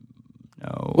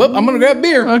 Well, I'm gonna grab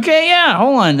beer. Okay, yeah.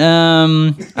 Hold on.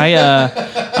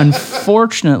 I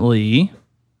unfortunately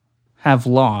have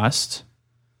lost.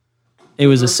 It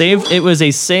was a saved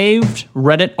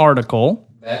Reddit article.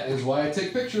 That is why I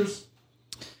take pictures.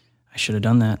 I should have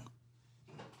done that.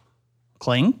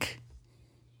 Clink.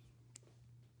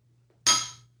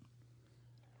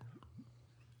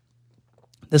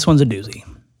 This one's a doozy.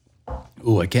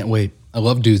 Ooh, I can't wait. I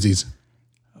love doozies.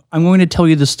 I'm going to tell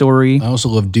you the story. I also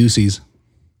love doozies.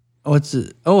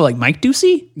 Oh, like Mike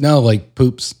Ducey? No, like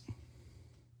poops.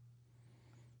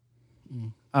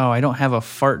 Oh, I don't have a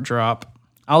fart drop.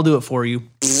 I'll do it for you.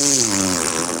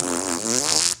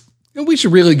 We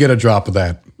should really get a drop of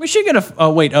that. We should get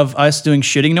of us doing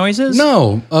shitting noises?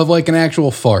 No, of like an actual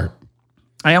fart.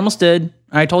 I almost did.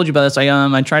 I told you about this.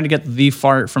 I tried to get the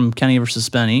fart from Kenny versus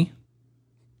Spenny.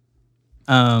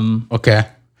 Okay.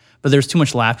 But there's too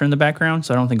much laughter in the background,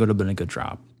 so I don't think it would have been a good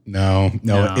drop. No.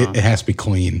 It has to be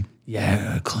clean.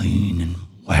 Yeah, clean and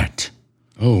wet.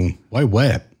 Oh, why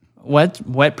wet?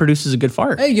 Wet produces a good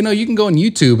fart. Hey, you can go on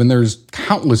YouTube and there's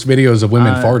countless videos of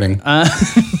women farting.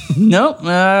 Nope,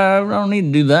 I don't need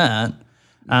to do that.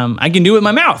 I can do it with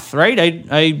my mouth, right?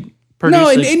 I produce. No,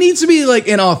 it needs to be like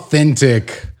an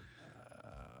authentic.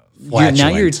 Now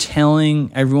you're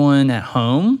telling everyone at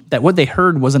home that what they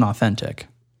heard wasn't authentic,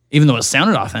 even though it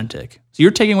sounded authentic. So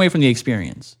you're taking away from the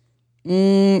experience.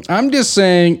 I'm just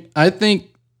saying.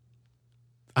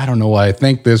 I don't know why I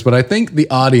think this, but I think the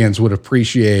audience would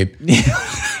appreciate.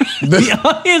 The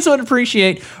audience would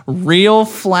appreciate real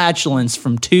flatulence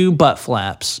from two butt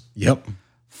flaps. Yep.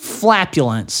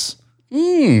 Flatulence.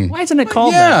 Why isn't it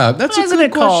called that? Yeah, that's a good question. Why isn't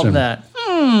it called that?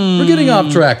 We're getting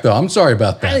off track, though. I'm sorry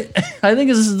about that. I think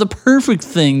this is the perfect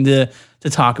thing to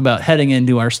talk about heading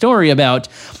into our story about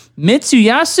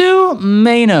Mitsuyasu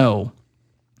Meino.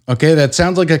 Okay, that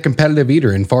sounds like a competitive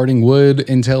eater, and farting would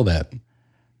entail that.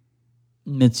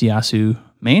 Mitsuyasu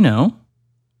Meino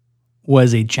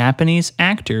was a Japanese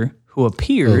actor who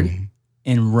appeared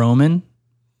in Roman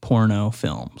porno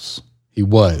films. He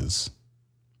was.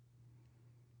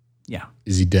 Yeah.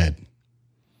 Is he dead?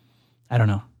 I don't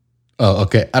know. Oh,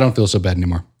 okay. I don't feel so bad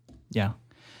anymore. Yeah.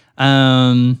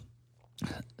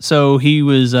 So he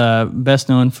was best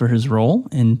known for his role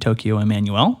in Tokyo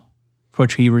Emmanuel, for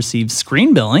which he received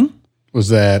screen billing. Was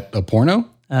that a porno?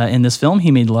 In this film,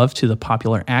 he made love to the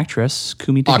popular actress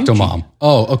Kumi Taguchi. Octomom.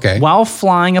 Oh, okay. While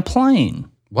flying a plane.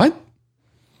 What?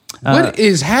 What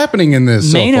is happening in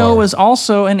this Meino so far? was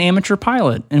also an amateur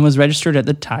pilot and was registered at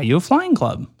the Taiyo Flying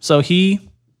Club. So he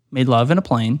made love in a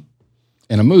plane.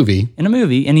 In a movie.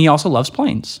 And he also loves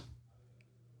planes.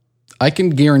 I can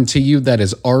guarantee you that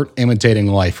is art imitating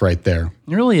life right there.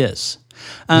 It really is.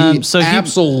 He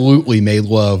absolutely made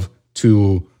love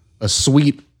to a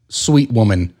sweet, sweet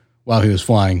woman while he was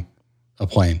flying a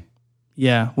plane.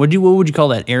 Yeah. What would you call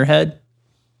that? Airhead?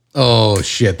 Oh,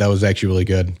 shit. That was actually really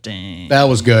good. Dang. That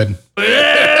was good. Woo!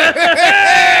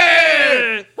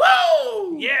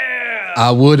 Yeah.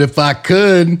 I would if I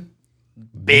could.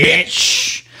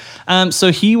 Bitch.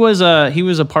 So he was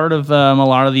a part of a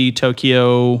lot of the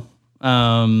Tokyo,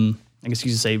 I guess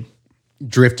you could say,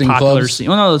 drifting popular clubs. scene.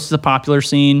 Well, no, it's the popular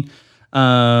scene.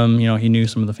 He knew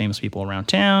some of the famous people around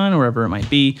town, or wherever it might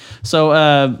be. So,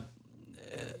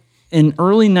 in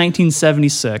early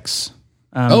 1976.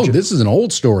 This is an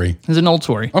old story. It's an old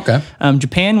story. Okay.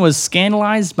 Japan was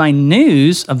scandalized by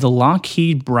news of the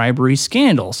Lockheed bribery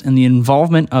scandals and the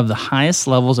involvement of the highest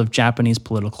levels of Japanese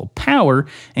political power,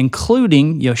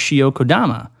 including Yoshio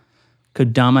Kodama.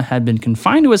 Kodama had been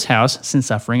confined to his house since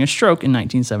suffering a stroke in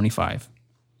 1975.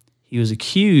 He was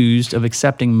accused of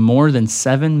accepting more than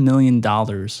 $7 million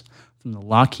from the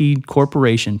Lockheed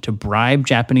Corporation to bribe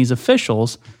Japanese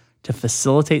officials to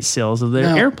facilitate sales of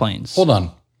their airplanes. Hold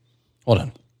on.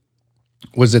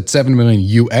 Was it $7 million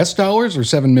US dollars or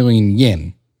 7 million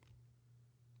yen?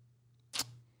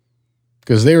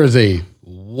 Because there is a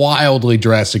wildly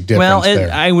drastic difference there.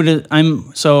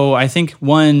 I think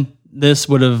one, this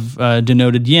would have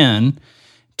denoted yen.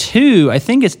 Two, I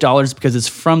think it's dollars because it's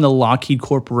from the Lockheed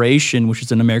Corporation, which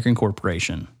is an American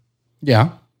corporation. Yeah.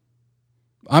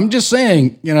 I'm just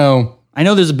saying, I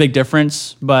know there's a big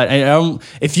difference, but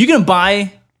if you can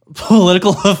buy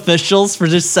political officials for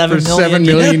just 7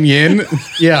 million yen,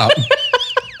 yeah.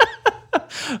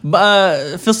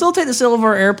 Facilitate the sale of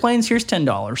our airplanes, here's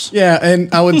 $10. Yeah,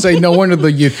 and I would say no wonder the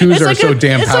Yakuza are so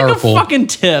damn powerful. It's like a fucking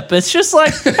tip. It's just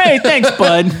like, hey, thanks,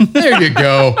 bud. There you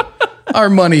go. Our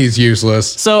money is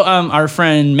useless. So our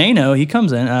friend Mano, he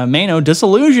comes in. Mano,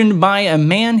 disillusioned by a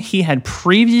man he had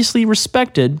previously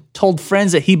respected, told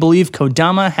friends that he believed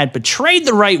Kodama had betrayed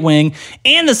the right wing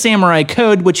and the samurai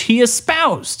code, which he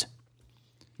espoused.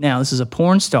 Now, this is a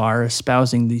porn star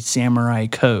espousing the samurai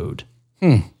code.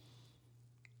 And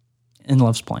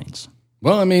loves planes.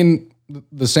 Well, I mean,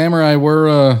 the samurai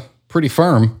were pretty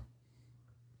firm.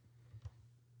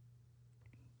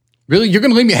 Really? You're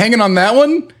going to leave me hanging on that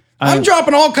one? I'm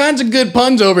dropping all kinds of good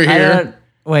puns over here.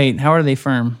 Wait, how are they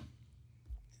firm?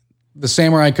 The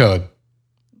samurai code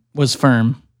was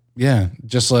firm. Yeah,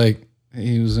 just like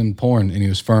he was in porn and he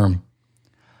was firm.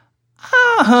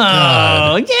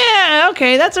 Oh, yeah.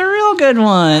 Okay, that's a real good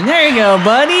one. There you go,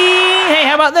 buddy. Hey,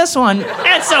 how about this one?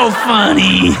 That's so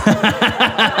funny.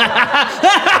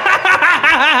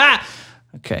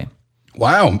 Okay.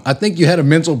 Wow, I think you had a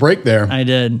mental break there. I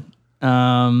did.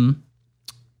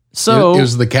 So it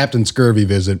was the Captain Scurvy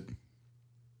visit.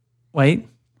 Wait,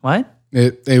 what?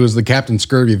 It was the Captain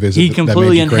Scurvy visit. He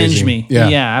completely unhinged me.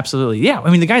 Yeah, absolutely. Yeah, I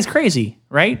mean the guy's crazy,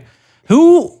 right?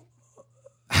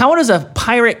 How does a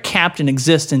pirate captain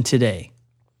exist in today?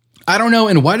 I don't know.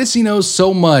 And why does he know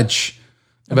so much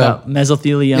about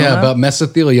mesothelioma? Yeah, about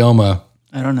mesothelioma.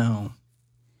 I don't know.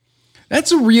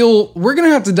 That's we're going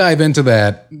to have to dive into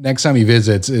that next time he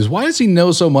visits, is why does he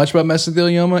know so much about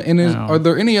mesothelioma? And are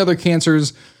there any other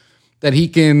cancers that he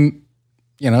can,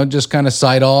 just kind of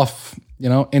cite off,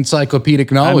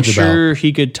 encyclopedic knowledge about? I'm sure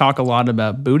he could talk a lot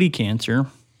about booty cancer.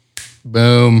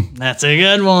 Boom. That's a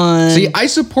good one. See, I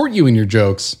support you in your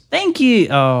jokes. Thank you.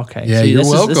 Oh, okay. Yeah, you're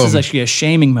welcome. This is actually a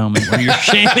shaming moment where you're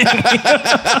shaming me.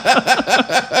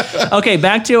 Okay,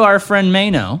 back to our friend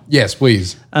Mano. Yes,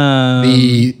 please.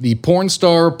 The porn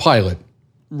star pilot.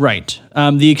 Right.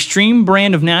 The extreme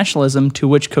brand of nationalism to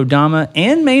which Kodama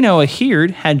and Mano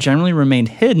adhered had generally remained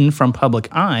hidden from public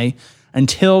eye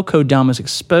until Kodama's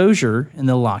exposure in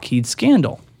the Lockheed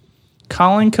scandal.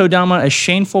 Calling Kodama a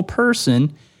shameful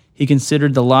person, he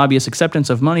considered the lobbyist acceptance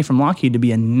of money from Lockheed to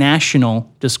be a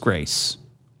national disgrace.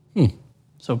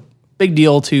 So, big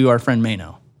deal to our friend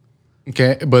Mano.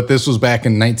 Okay, but this was back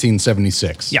in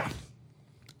 1976. Yeah.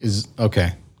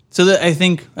 Okay. So,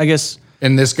 I guess...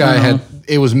 And this guy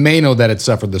it was Mano that had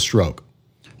suffered the stroke.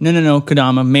 No,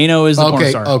 Kodama. Mano is the porn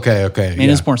star. Okay.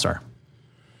 Mano is the porn star.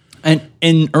 And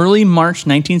in early March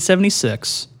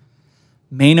 1976...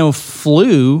 Mano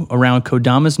flew around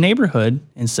Kodama's neighborhood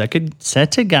in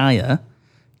Setagaya,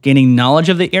 gaining knowledge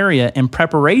of the area in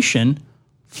preparation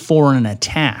for an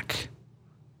attack.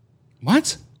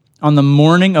 What? On the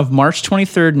morning of March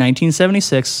 23rd,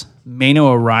 1976,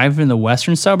 Mano arrived in the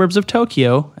western suburbs of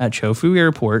Tokyo at Chofu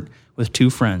Airport with two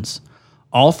friends,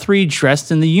 all three dressed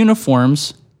in the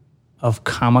uniforms of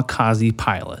kamikaze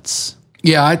pilots.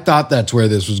 Yeah, I thought that's where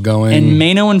this was going. And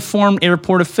Mano informed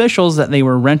airport officials that they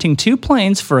were renting 2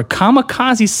 planes for a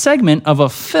kamikaze segment of a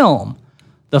film.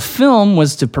 The film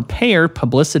was to prepare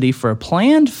publicity for a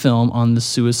planned film on the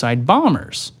suicide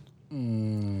bombers.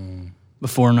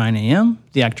 Before 9 a.m.,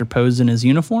 the actor posed in his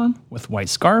uniform with white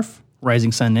scarf,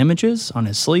 Rising Sun images on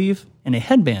his sleeve, and a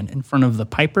headband in front of the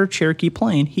Piper Cherokee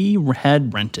plane he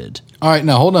had rented. All right,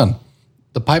 now hold on.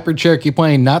 The Piper Cherokee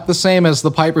plane, not the same as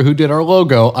the Piper who did our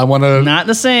logo. I want to not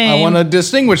the same. I want to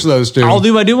distinguish those two.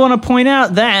 I do want to point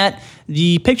out that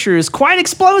the picture is quite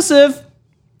explosive.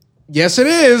 Yes, it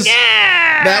is.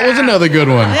 Yeah, that was another good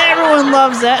one. Everyone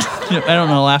loves that. I don't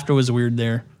know. Laughter was weird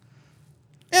there.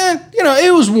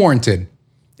 It was warranted.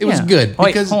 It was good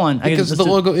because hold on. Because the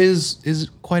logo is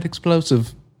quite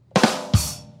explosive.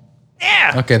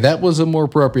 Yeah. Okay, that was a more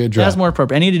appropriate drop. That's more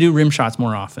appropriate. I need to do rim shots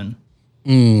more often.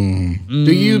 Do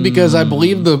you? Because I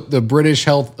believe the British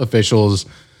health officials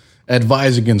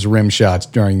advise against rim shots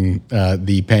during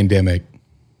the pandemic.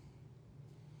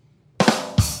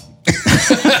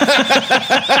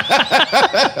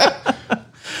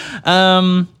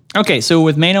 Okay, so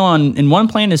with Mano in one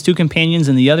plane, his 2 companions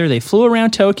in the other, they flew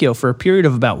around Tokyo for a period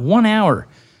of about 1 hour.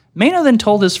 Mano then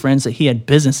told his friends that he had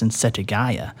business in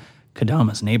Setagaya,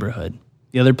 Kodama's neighborhood.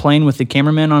 The other plane with the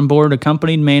cameraman on board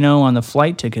accompanied Mano on the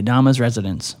flight to Kodama's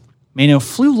residence. Mano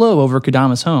flew low over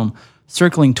Kodama's home,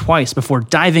 circling twice before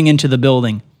diving into the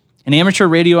building. An amateur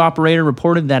radio operator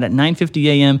reported that at 9:50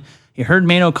 a.m., he heard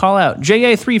Mano call out,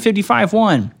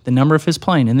 JA-355-1, the number of his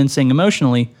plane, and then saying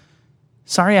emotionally,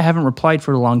 "Sorry I haven't replied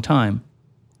for a long time.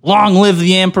 Long live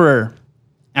the Emperor!"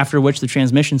 After which the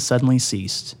transmission suddenly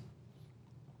ceased.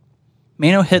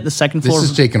 Mano hit the second floor.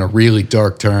 This is taking a really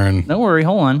dark turn. Don't worry,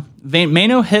 hold on.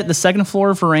 Mano hit the second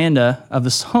floor veranda of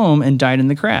his home and died in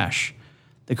the crash.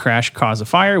 The crash caused a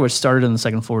fire, which started on the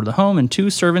second floor of the home, and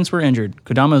 2 servants were injured.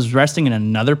 Kodama was resting in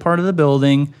another part of the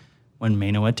building when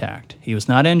Mano attacked. He was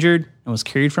not injured and was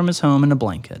carried from his home in a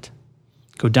blanket.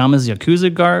 Kodama's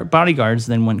Yakuza bodyguards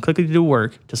then went quickly to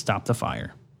work to stop the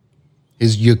fire.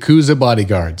 His Yakuza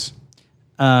bodyguards.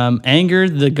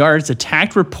 Angered, the guards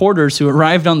attacked reporters who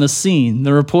arrived on the scene.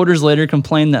 The reporters later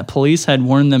complained that police had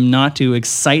warned them not to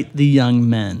excite the young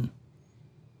men.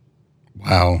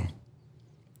 Wow.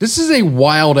 This is a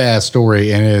wild-ass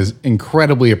story and is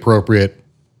incredibly appropriate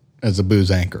as a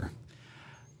booze anchor.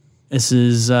 This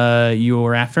is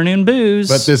your afternoon booze.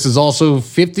 But this is also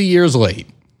 50 years late.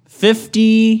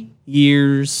 50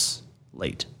 years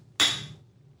late.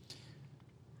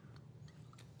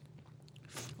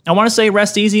 I want to say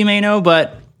rest easy, Mano,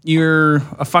 but you're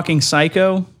a fucking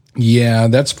psycho. Yeah,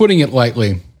 that's putting it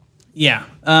lightly. Yeah.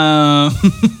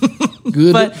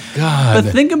 Good God.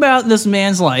 But think about this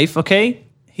man's life, okay?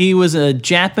 He was a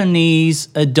Japanese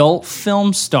adult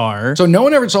film star. So no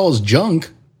one ever saw his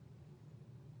junk.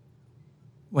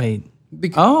 Wait.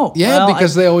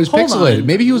 Because they always pixelated.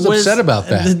 Maybe he was upset about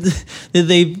that. Did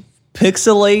they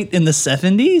pixelate in the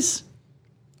 70s?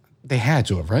 They had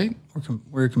to have, right?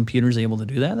 Were computers able to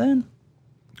do that then?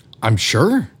 I'm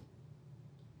sure.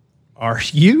 Are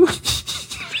you?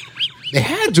 They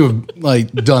had to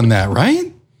have done that,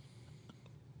 right?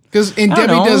 Because in Debbie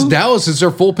Does Dallas, is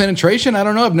there full penetration? I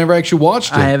don't know. I've never actually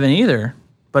watched it. I haven't either,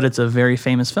 but it's a very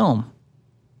famous film.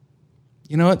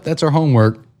 You know what? That's our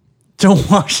homework.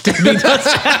 Don't watch Debbie Does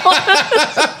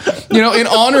Dallas. In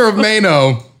honor of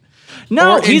Mano.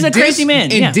 No, he's a crazy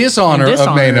man. In dishonor of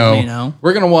Mano,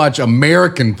 we're going to watch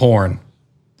American porn.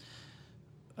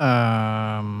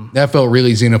 That felt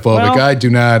really xenophobic. Well, I do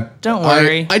not. Don't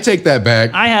worry. I take that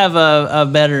back. I have a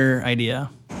better idea.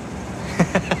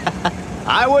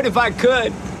 I would if I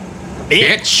could.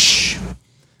 Bitch.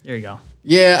 There you go.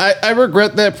 Yeah, I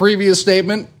regret that previous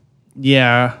statement.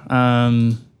 Yeah.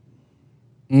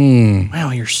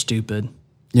 Wow, you're stupid.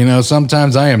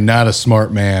 Sometimes I am not a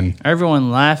smart man.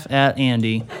 Everyone laugh at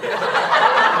Andy.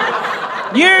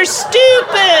 You're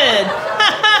stupid!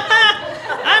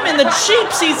 I'm in the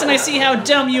cheap seats and I see how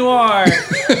dumb you are.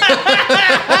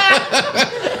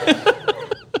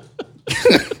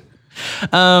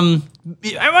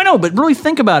 I know, but really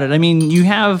think about it. I mean,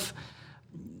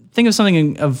 think of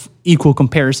something of equal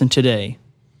comparison today,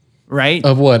 right?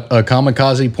 Of what? A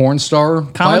kamikaze porn star?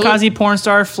 Kamikaze porn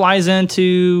star flies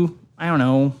into, I don't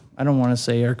know, I don't want to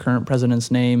say our current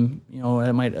president's name.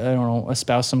 It might, I don't know,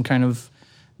 espouse some kind of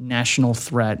national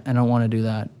threat. I don't want to do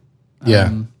that.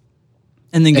 Yeah.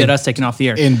 And then get us taken off the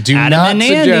air. And do not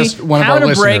suggest one of our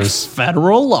listeners. How to break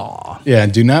federal law. Yeah,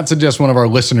 and do not suggest one of our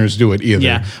listeners do it either.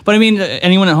 Yeah, but I mean,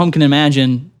 anyone at home can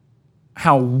imagine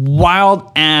how wild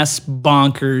ass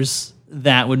bonkers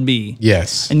that would be.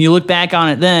 Yes. And you look back on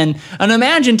it then, and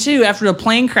imagine too, after the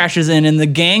plane crashes in and the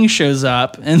gang shows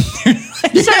up and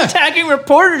they start attacking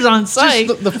reporters on site.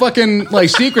 Just the fucking like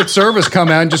Secret Service come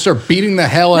out and just start beating the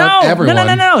hell out of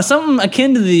everyone. No. Something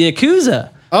akin to the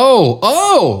Yakuza.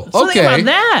 Oh, Something okay. about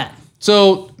that.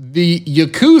 So the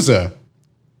Yakuza.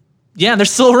 Yeah, they're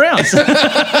still around.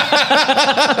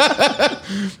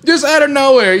 Just out of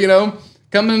nowhere,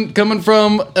 coming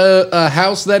from a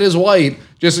house that is white,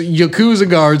 just Yakuza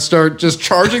guards start just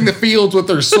charging the fields with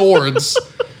their swords.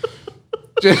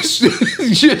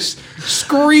 just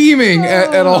screaming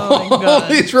at all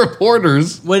these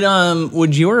reporters.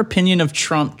 Would your opinion of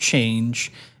Trump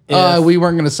change? We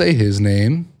weren't going to say his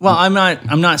name. Well,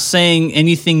 I'm not saying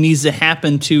anything needs to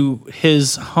happen to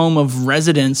his home of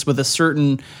residence with a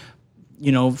certain,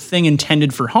 thing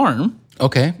intended for harm.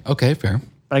 Okay, fair.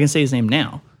 But I can say his name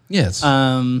now. Yes.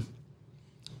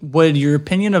 Would your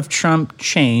opinion of Trump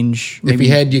change if he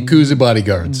had Yakuza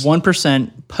bodyguards?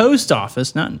 1% post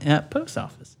office, not at post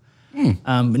office.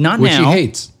 Not which now. He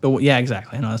hates. But yeah,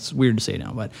 exactly. I know that's weird to say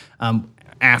now, but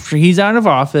after he's out of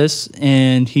office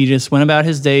and he just went about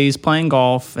his days playing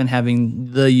golf and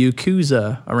having the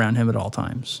Yakuza around him at all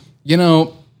times. We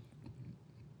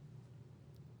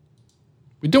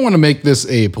don't want to make this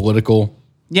a political.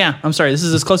 Yeah, I'm sorry. This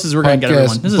is as close as we're going to get,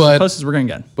 everyone. This is as close as we're going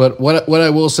to get. But what I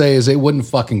will say is it wouldn't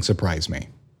fucking surprise me.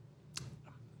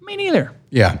 Me neither.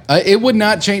 Yeah, it would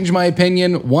not change my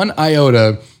opinion one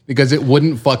iota because it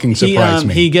wouldn't fucking surprise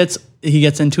me. He gets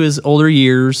into his older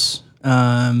years,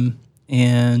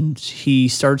 and he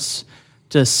starts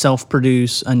to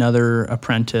self-produce another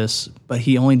apprentice, but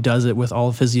he only does it with all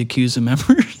of his Yakuza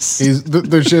members.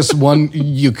 There's just one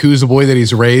Yakuza boy that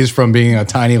he's raised from being a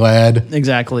tiny lad.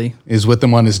 Exactly. Is with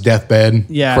him on his deathbed,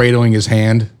 cradling his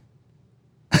hand.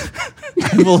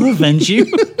 I will avenge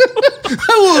you.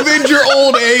 I will avenge your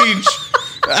old age.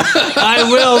 I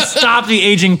will stop the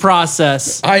aging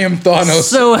process. I am Thanos.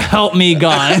 So help me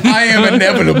God. I am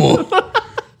inevitable.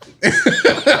 You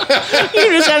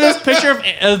just have this picture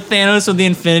of Thanos with the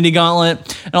Infinity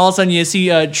Gauntlet, and all of a sudden you see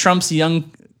Trump's young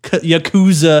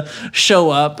Yakuza show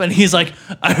up, and he's like,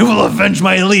 I will avenge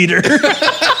my leader.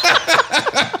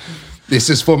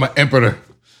 This is for my emperor.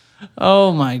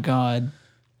 Oh my God.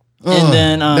 And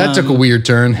then that took a weird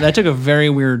turn. That took a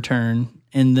very weird turn.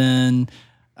 And then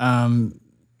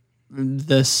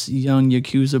this young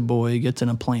Yakuza boy gets in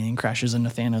a plane and crashes into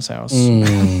Thanos' house.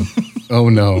 Oh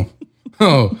no.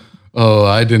 Oh,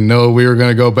 I didn't know we were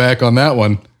going to go back on that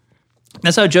one.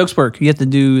 That's how jokes work. You have to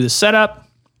do the setup,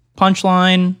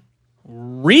 punchline,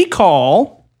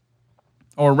 recall,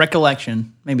 or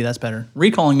recollection. Maybe that's better.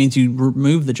 Recalling means you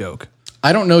remove the joke.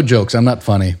 I don't know jokes. I'm not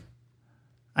funny.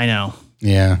 I know.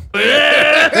 Yeah.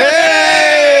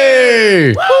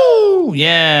 Hey! Woo!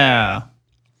 Yeah.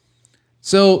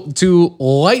 So to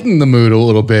lighten the mood a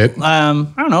little bit. I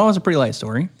don't know. It was a pretty light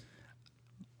story.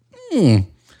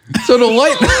 So to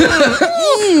lighten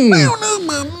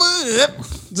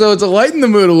So to lighten the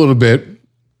mood a little bit,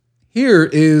 here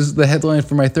is the headline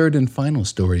for my third and final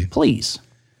story. Please.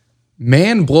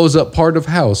 Man blows up part of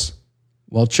house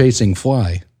while chasing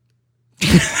fly.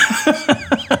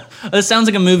 This sounds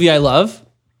like a movie I love.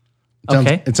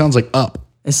 It sounds like Up.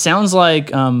 It sounds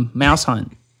like Mouse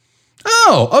Hunt.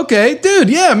 Oh, okay. Dude,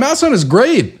 yeah, Mouse Hunt is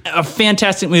great. A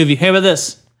fantastic movie. Hey, about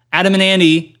this? Adam and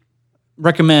Andy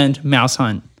recommend Mouse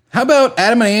Hunt. How about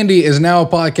Adam and Andy is now a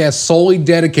podcast solely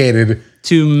dedicated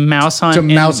to Mouse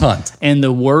Hunt. And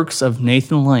the works of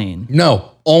Nathan Lane.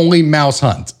 No, only Mouse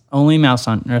Hunt. Only Mouse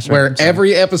Hunt. That's right. Where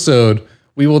every episode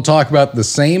we will talk about the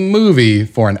same movie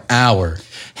for an hour.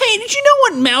 Hey, did you know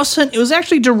what Mouse Hunt? It was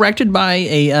actually directed by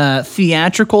a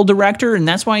theatrical director, and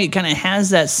that's why it kind of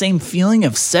has that same feeling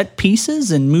of set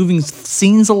pieces and moving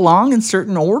scenes along in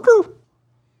certain order.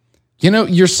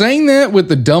 You're saying that with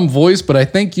the dumb voice, but I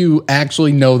think you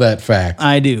actually know that fact.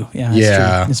 I do. Yeah.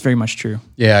 That's true. It's very much true.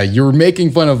 Yeah, you're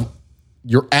making fun of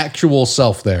your actual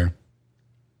self there.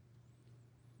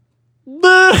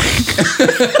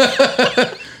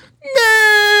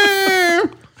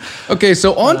 Okay,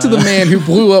 so on to the man who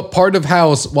blew up part of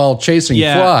house while chasing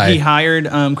fly. He hired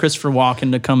Christopher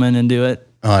Walken to come in and do it.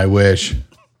 Oh, I wish.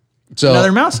 So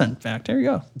another Mouse Hunt fact. There you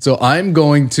go. So I'm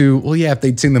going to, if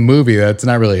they'd seen the movie, that's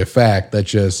not really a fact. That's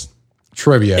just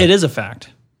trivia. It is a fact.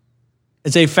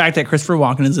 It's a fact that Christopher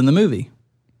Walken is in the movie.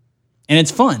 And it's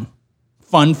fun.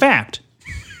 Fun fact.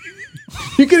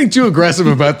 You're getting too aggressive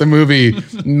about the movie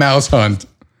Mouse Hunt.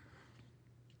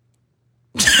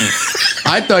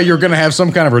 I thought you were going to have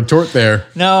some kind of retort there.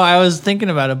 No, I was thinking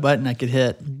about a button I could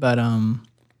hit, but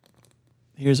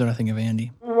here's what I think of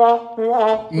Andy.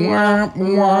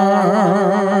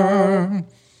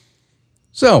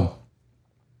 So,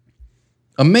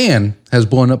 a man has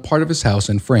blown up part of his house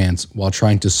in France while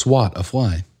trying to swat a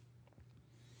fly.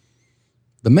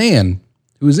 The man,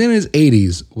 who was in his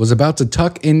 80s, was about to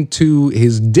tuck into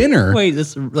his dinner. Wait,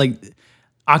 this like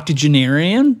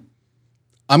octogenarian?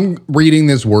 I'm reading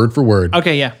this word for word.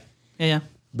 Okay, yeah. Yeah.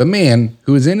 The man,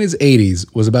 who was in his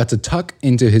 80s, was about to tuck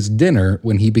into his dinner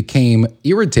when he became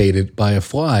irritated by a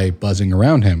fly buzzing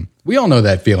around him. We all know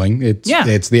that feeling. It's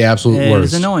the absolute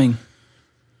worst. It's annoying.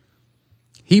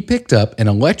 He picked up an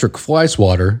electric fly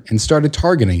swatter and started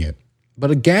targeting it.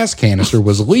 But a gas canister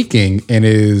was leaking and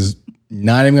is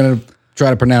not even going to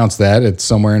try to pronounce that. It's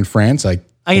somewhere in France. I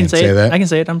can say that. I can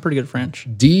say it. I'm pretty good at French.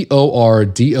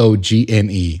 Dordogne.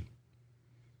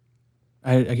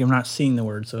 I'm not seeing the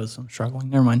word, so I'm struggling.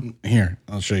 Never mind. Here,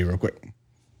 I'll show you real quick.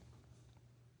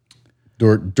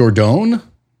 Dordogne?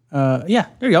 Yeah,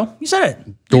 there you go. You said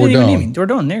it. Dordogne.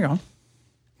 Dordogne, there you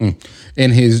go.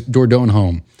 In his Dordogne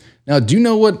home. Now, do you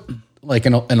know what like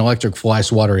an electric fly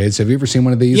swatter is? Have you ever seen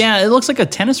one of these? Yeah, it looks like a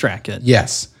tennis racket.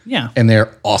 Yes. Yeah. And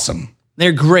they're awesome.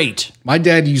 They're great. My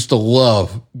dad used to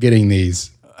love getting these.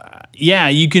 Yeah,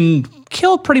 you can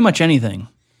kill pretty much anything.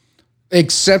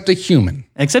 Except a human.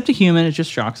 Except a human, it just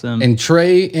shocks them. And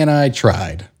Trey and I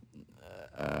tried.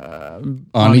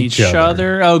 On each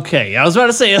other. Okay, I was about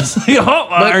to say,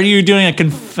 are you doing a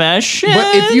confession?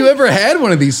 But if you ever had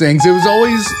one of these things, it was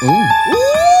always,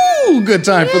 good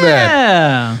time for that.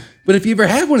 Yeah. But if you ever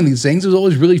had one of these things, it was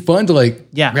always really fun to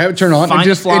like have it turn on and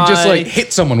just like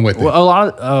hit someone with it.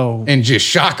 Well, and just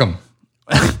shock them.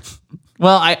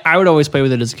 Well, I would always play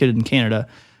with it as a kid in Canada.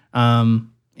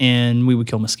 And we would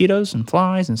kill mosquitoes and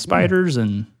flies and spiders.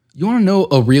 And you want to know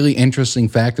a really interesting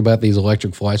fact about these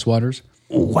electric fly swatters?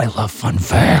 Oh, I love fun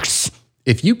facts.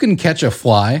 If you can catch a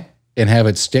fly and have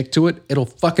it stick to it, it'll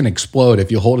fucking explode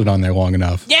if you hold it on there long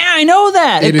enough. Yeah, I know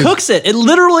that. It cooks it. It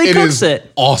literally cooks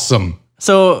it. Awesome.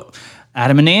 So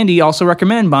Adam and Andy also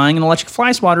recommend buying an electric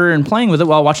fly swatter and playing with it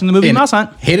while watching the movie Mouse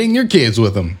Hunt. Hitting your kids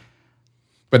with them.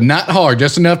 But not hard,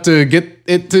 just enough to get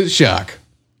it to shock.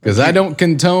 Because I don't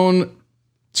condone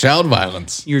child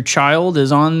violence. Your child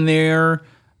is on their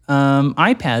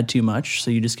iPad too much,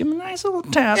 so you just give them a nice little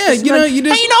tap. Yeah, you know what?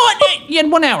 Hey, you had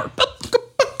 1 hour.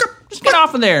 Just get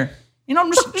off of there.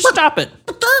 Just stop it.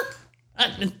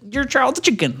 Your child's a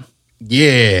chicken.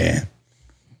 Yeah.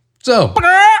 So,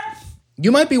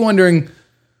 you might be wondering,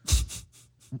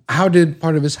 how did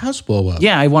part of his house blow up?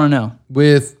 Yeah, I want to know.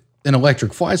 With an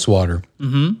electric fly swatter.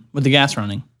 Mm-hmm. With the gas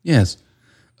running. Yes.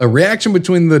 A reaction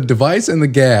between the device and the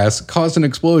gas caused an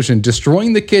explosion,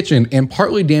 destroying the kitchen and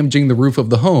partly damaging the roof of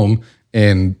the home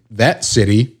in that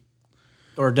city.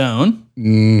 Dordogne.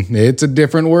 It's a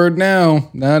different word now.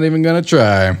 Not even going to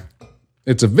try.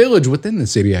 It's a village within the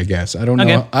city, I guess. I don't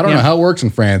know. I don't know how it works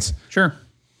in France. Sure.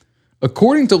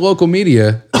 According to local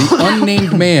media, the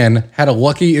unnamed man had a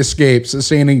lucky escape,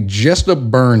 sustaining just a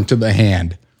burn to the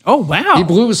hand. Oh, wow. He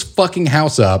blew his fucking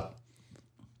house up.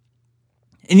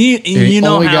 And you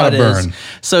know how it is. Burn.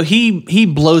 So he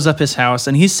blows up his house,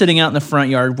 and he's sitting out in the front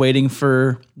yard waiting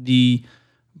for the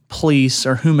police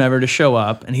or whomever to show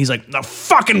up. And he's like, the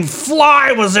fucking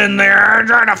fly was in there. I'm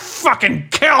trying to fucking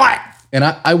kill it. And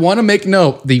I want to make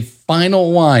note, the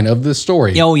final line of the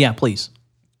story. Oh, yeah, please.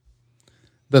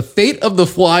 The fate of the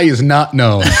fly is not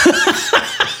known.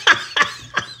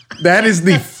 That is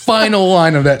the final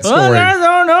line of that story. Well, I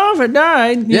don't know if it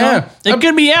died. You know, it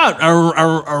could be out.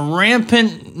 A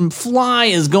rampant fly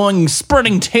is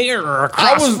spreading terror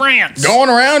across France. Going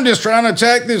around just trying to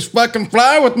attack this fucking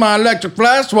fly with my electric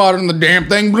fly swatter, and the damn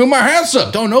thing blew my house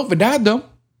up. Don't know if it died, though.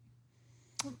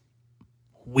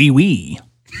 Oui.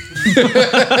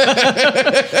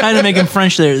 I had to make him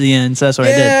French there at the end, so that's what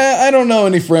I did. Yeah, I don't know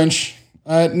any French.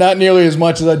 Not nearly as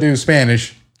much as I do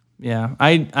Spanish. Yeah,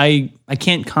 I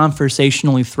can't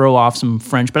conversationally throw off some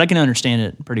French, but I can understand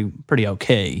it pretty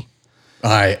okay.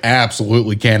 I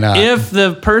absolutely cannot. If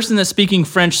the person that's speaking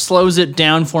French slows it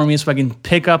down for me so I can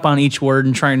pick up on each word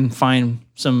and try and find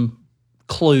some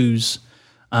clues.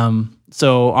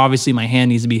 So obviously my hand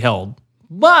needs to be held.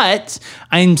 But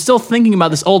I'm still thinking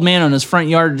about this old man on his front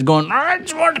yard going, I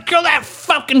just wanted to kill that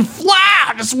fucking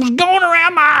fly. This was going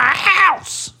around my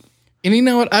house. And you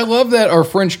know what? I love that our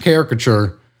French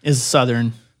caricature is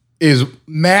Southern. Is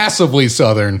massively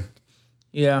Southern.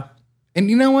 Yeah. And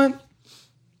you know what?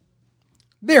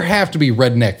 There have to be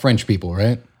redneck French people,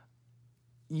 right?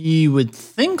 You would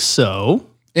think so.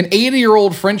 An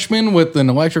 80-year-old Frenchman with an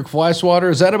electric fly swatter,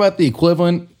 is that about the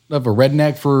equivalent of a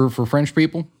redneck for French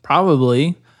people?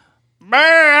 Probably.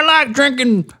 I like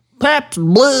drinking Pabst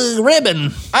Blue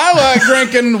Ribbon. I like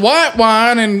drinking white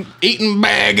wine and eating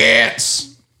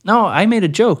baguettes. No, I made a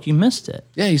joke. You missed it.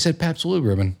 Yeah, you said Pabst Blue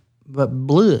Ribbon. But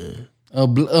blue. Oh,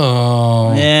 blue.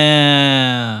 Oh.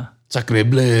 Yeah. Sacre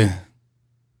bleu.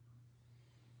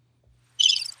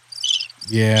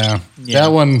 Yeah.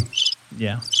 That one.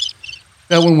 Yeah.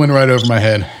 That one went right over my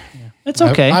head. It's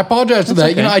okay. I apologize for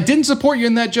that. Okay. I didn't support you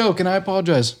in that joke, and I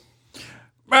apologize.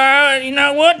 You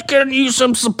know what? Could use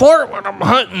some support when I'm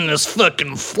hunting this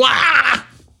fucking fly.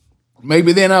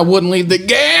 Maybe then I wouldn't leave the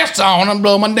gas on and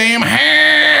blow my damn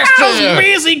hair. I was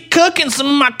busy cooking some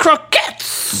of my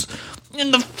croquettes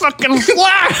in the fucking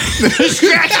fly.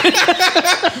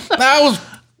 I was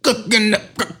cooking the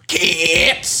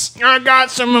croquettes. I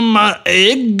got some of my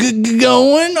egg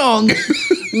going on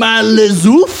my les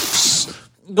oufs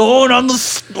going on the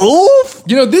stove.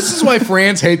 You know, this is why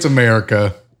France hates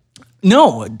America.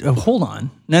 No, hold on.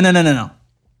 No.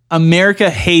 America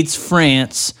hates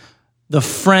France. The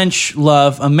French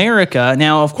love America.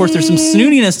 Now, of course, there's some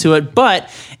snootiness to it, but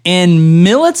in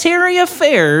military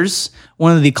affairs,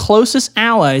 one of the closest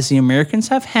allies the Americans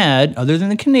have had, other than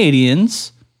the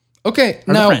Canadians, Okay,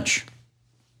 are now, the French.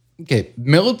 Okay,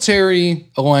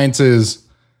 military alliances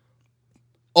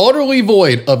utterly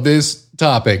void of this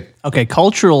topic. Okay,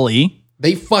 culturally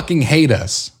They fucking hate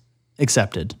us.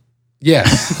 accepted.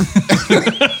 Yes.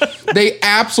 They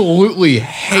absolutely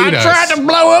hate us. I tried to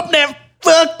blow up that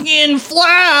fucking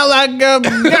fly like a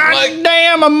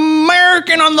goddamn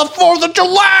American on the 4th of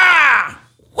July.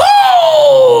 Woo!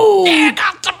 I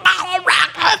got some bottle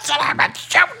rockets and I've been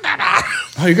shooting it out.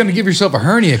 Oh, you're going to give yourself a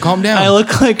hernia. Calm down. I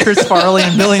look like Chris Farley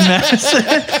and Billy Madison.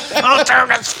 I'll turn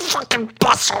this fucking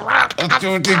bus around.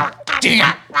 Damn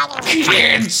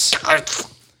kids.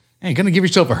 Hey, you're going to give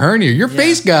yourself a hernia. Your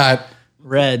face got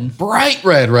Red. bright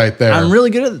red right there. I'm really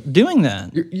good at doing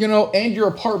that. You know, and your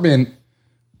apartment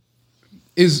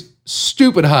is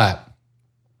stupid hot.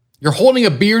 You're holding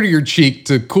a beer to your cheek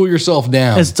to cool yourself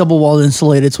down. It's double walled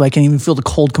insulated, so I can't even feel the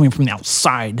cold coming from the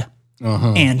outside.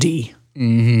 Andy.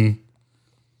 Mm-hmm.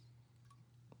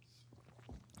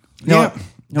 You know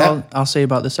what I'll say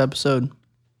about this episode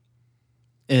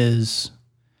is,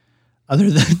 other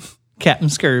than Captain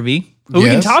Scurvy, who we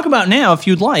can talk about now if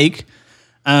you'd like.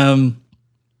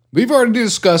 We've already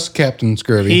discussed Captain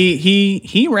Scurvy.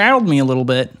 He rattled me a little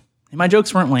bit, and my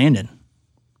jokes weren't landing.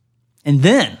 And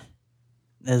then,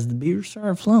 as the beer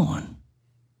started flowing,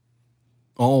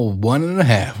 Oh,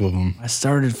 1.5 of them. I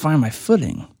started to find my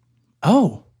footing.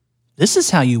 Oh, this is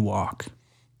how you walk.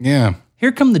 Yeah.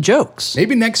 Here come the jokes.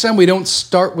 Maybe next time we don't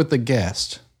start with the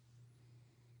guest.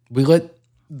 We let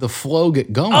the flow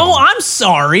get going. Oh, I'm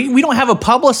sorry. We don't have a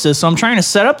publicist, so I'm trying to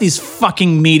set up these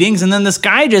fucking meetings, and then this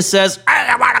guy just says,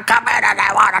 I want to come in and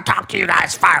I want to talk to you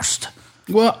guys first.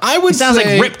 Well, I would sounds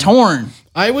say, like Rip Torn.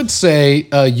 I would say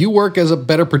you work as a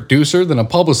better producer than a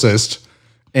publicist,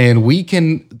 and we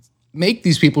can make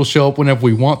these people show up whenever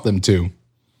we want them to,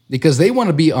 because they want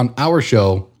to be on our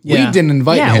show. Yeah. We didn't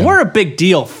invite him. Yeah, we're a big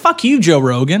deal. Fuck you, Joe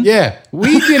Rogan. Yeah,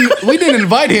 we didn't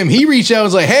invite him. He reached out and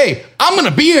was like, "Hey, I'm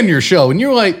gonna be on your show," and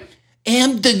you're like,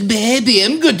 "I'm the baby.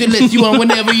 I'm going to let you on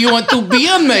whenever you want to be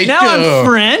on my now show." I'm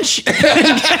French.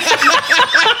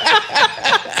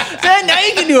 Now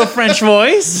you can do a French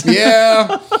voice.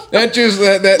 Yeah, that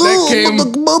came.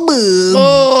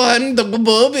 Oh, I'm the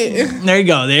baby. There you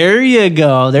go. There you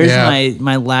go. There's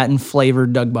my Latin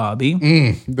flavored Doug Bobby.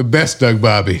 The best Doug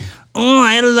Bobby. Oh,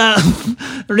 I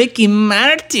love Ricky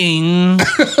Martin.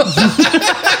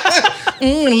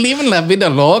 Living la vida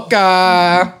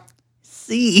loca.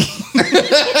 See.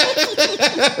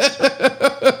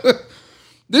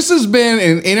 This has been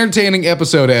an entertaining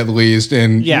episode, at least,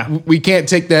 and Yeah. we can't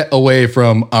take that away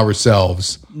from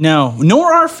ourselves. No,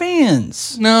 nor our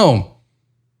fans. No.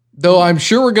 Though I'm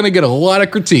sure we're going to get a lot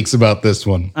of critiques about this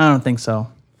one. I don't think so.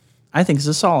 I think it's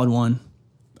a solid one.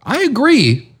 I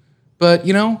agree. But,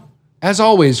 as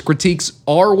always, critiques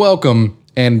are welcome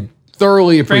and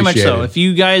thoroughly Very appreciated. much so. If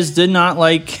you guys did not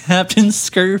like Captain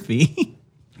Scurvy,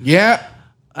 Yeah.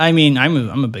 I mean, I'm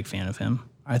a big fan of him.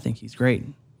 I think he's great.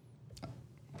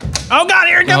 Oh God,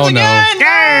 here it comes Oh, no. again!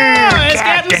 No, it's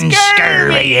Captain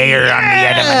Scurvy here on the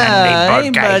Hey,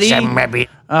 Edamame buddy.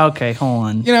 podcast. Okay, hold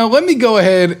on. Let me go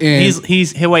ahead and...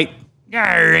 Hey, wait.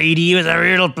 Alrighty, it was a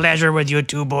real pleasure with you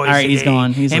two boys. All right, he's today.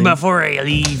 gone. He's and leaving. before I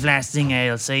leave, last thing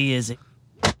I'll say is,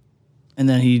 And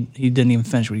then he didn't even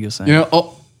finish what he was saying.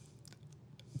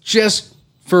 just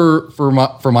for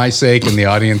my sake and the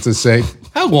audience's sake,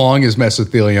 how long is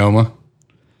mesothelioma?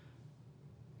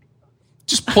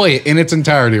 Just play it in its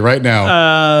entirety right now.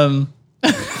 I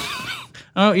don't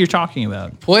know what you're talking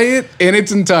about. Play it in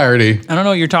its entirety. I don't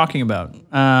know what you're talking about.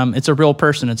 It's a real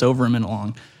person. It's over a minute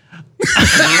long.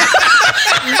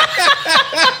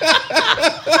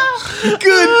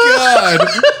 Good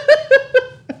God.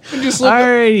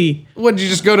 Alrighty. What, did you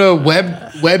just go to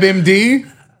WebMD?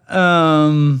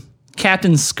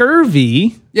 Captain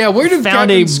Scurvy. Yeah, where did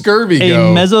Captain Scurvy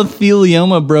go? A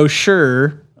mesothelioma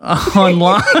brochure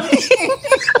online.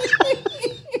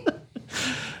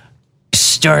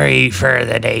 Story for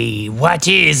the day. What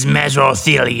is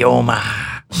mesothelioma?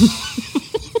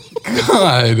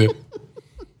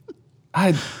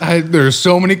 God. There's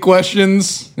so many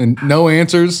questions and no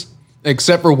answers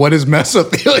except for what is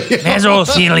mesothelioma.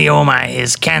 Mesothelioma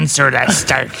is cancer that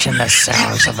starts in the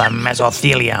cells of the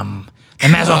mesothelium. The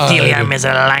mesothelium is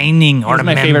a lining or a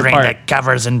membrane that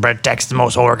covers and protects the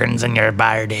most organs in your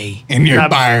body.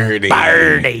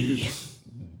 Body.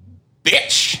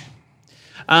 Bitch.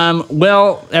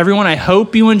 Well, everyone, I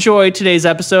hope you enjoyed today's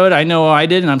episode. I know I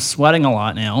did, and I'm sweating a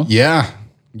lot now. Yeah.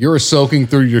 You were soaking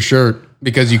through your shirt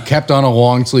because you kept on a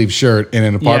long sleeve shirt in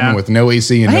an apartment with no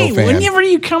AC and no fan. Hey, whenever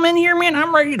you come in here, man,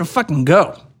 I'm ready to fucking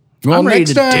go. Well, I'm ready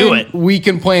next to time do it. We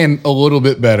can plan a little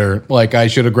bit better. Like I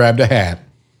should have grabbed a hat.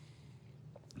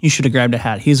 You should have grabbed a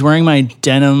hat. He's wearing my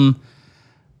denim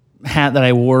hat that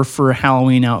I wore for a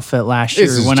Halloween outfit last year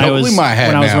when I was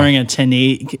wearing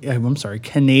a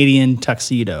Canadian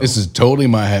tuxedo. This is totally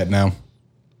my hat now.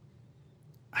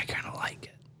 I kind of like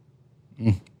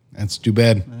it. That's too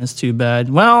bad. That's too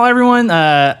bad. Well, everyone,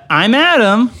 I'm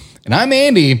Adam. And I'm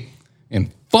Andy.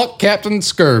 And fuck Captain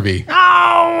Scurvy. Oh,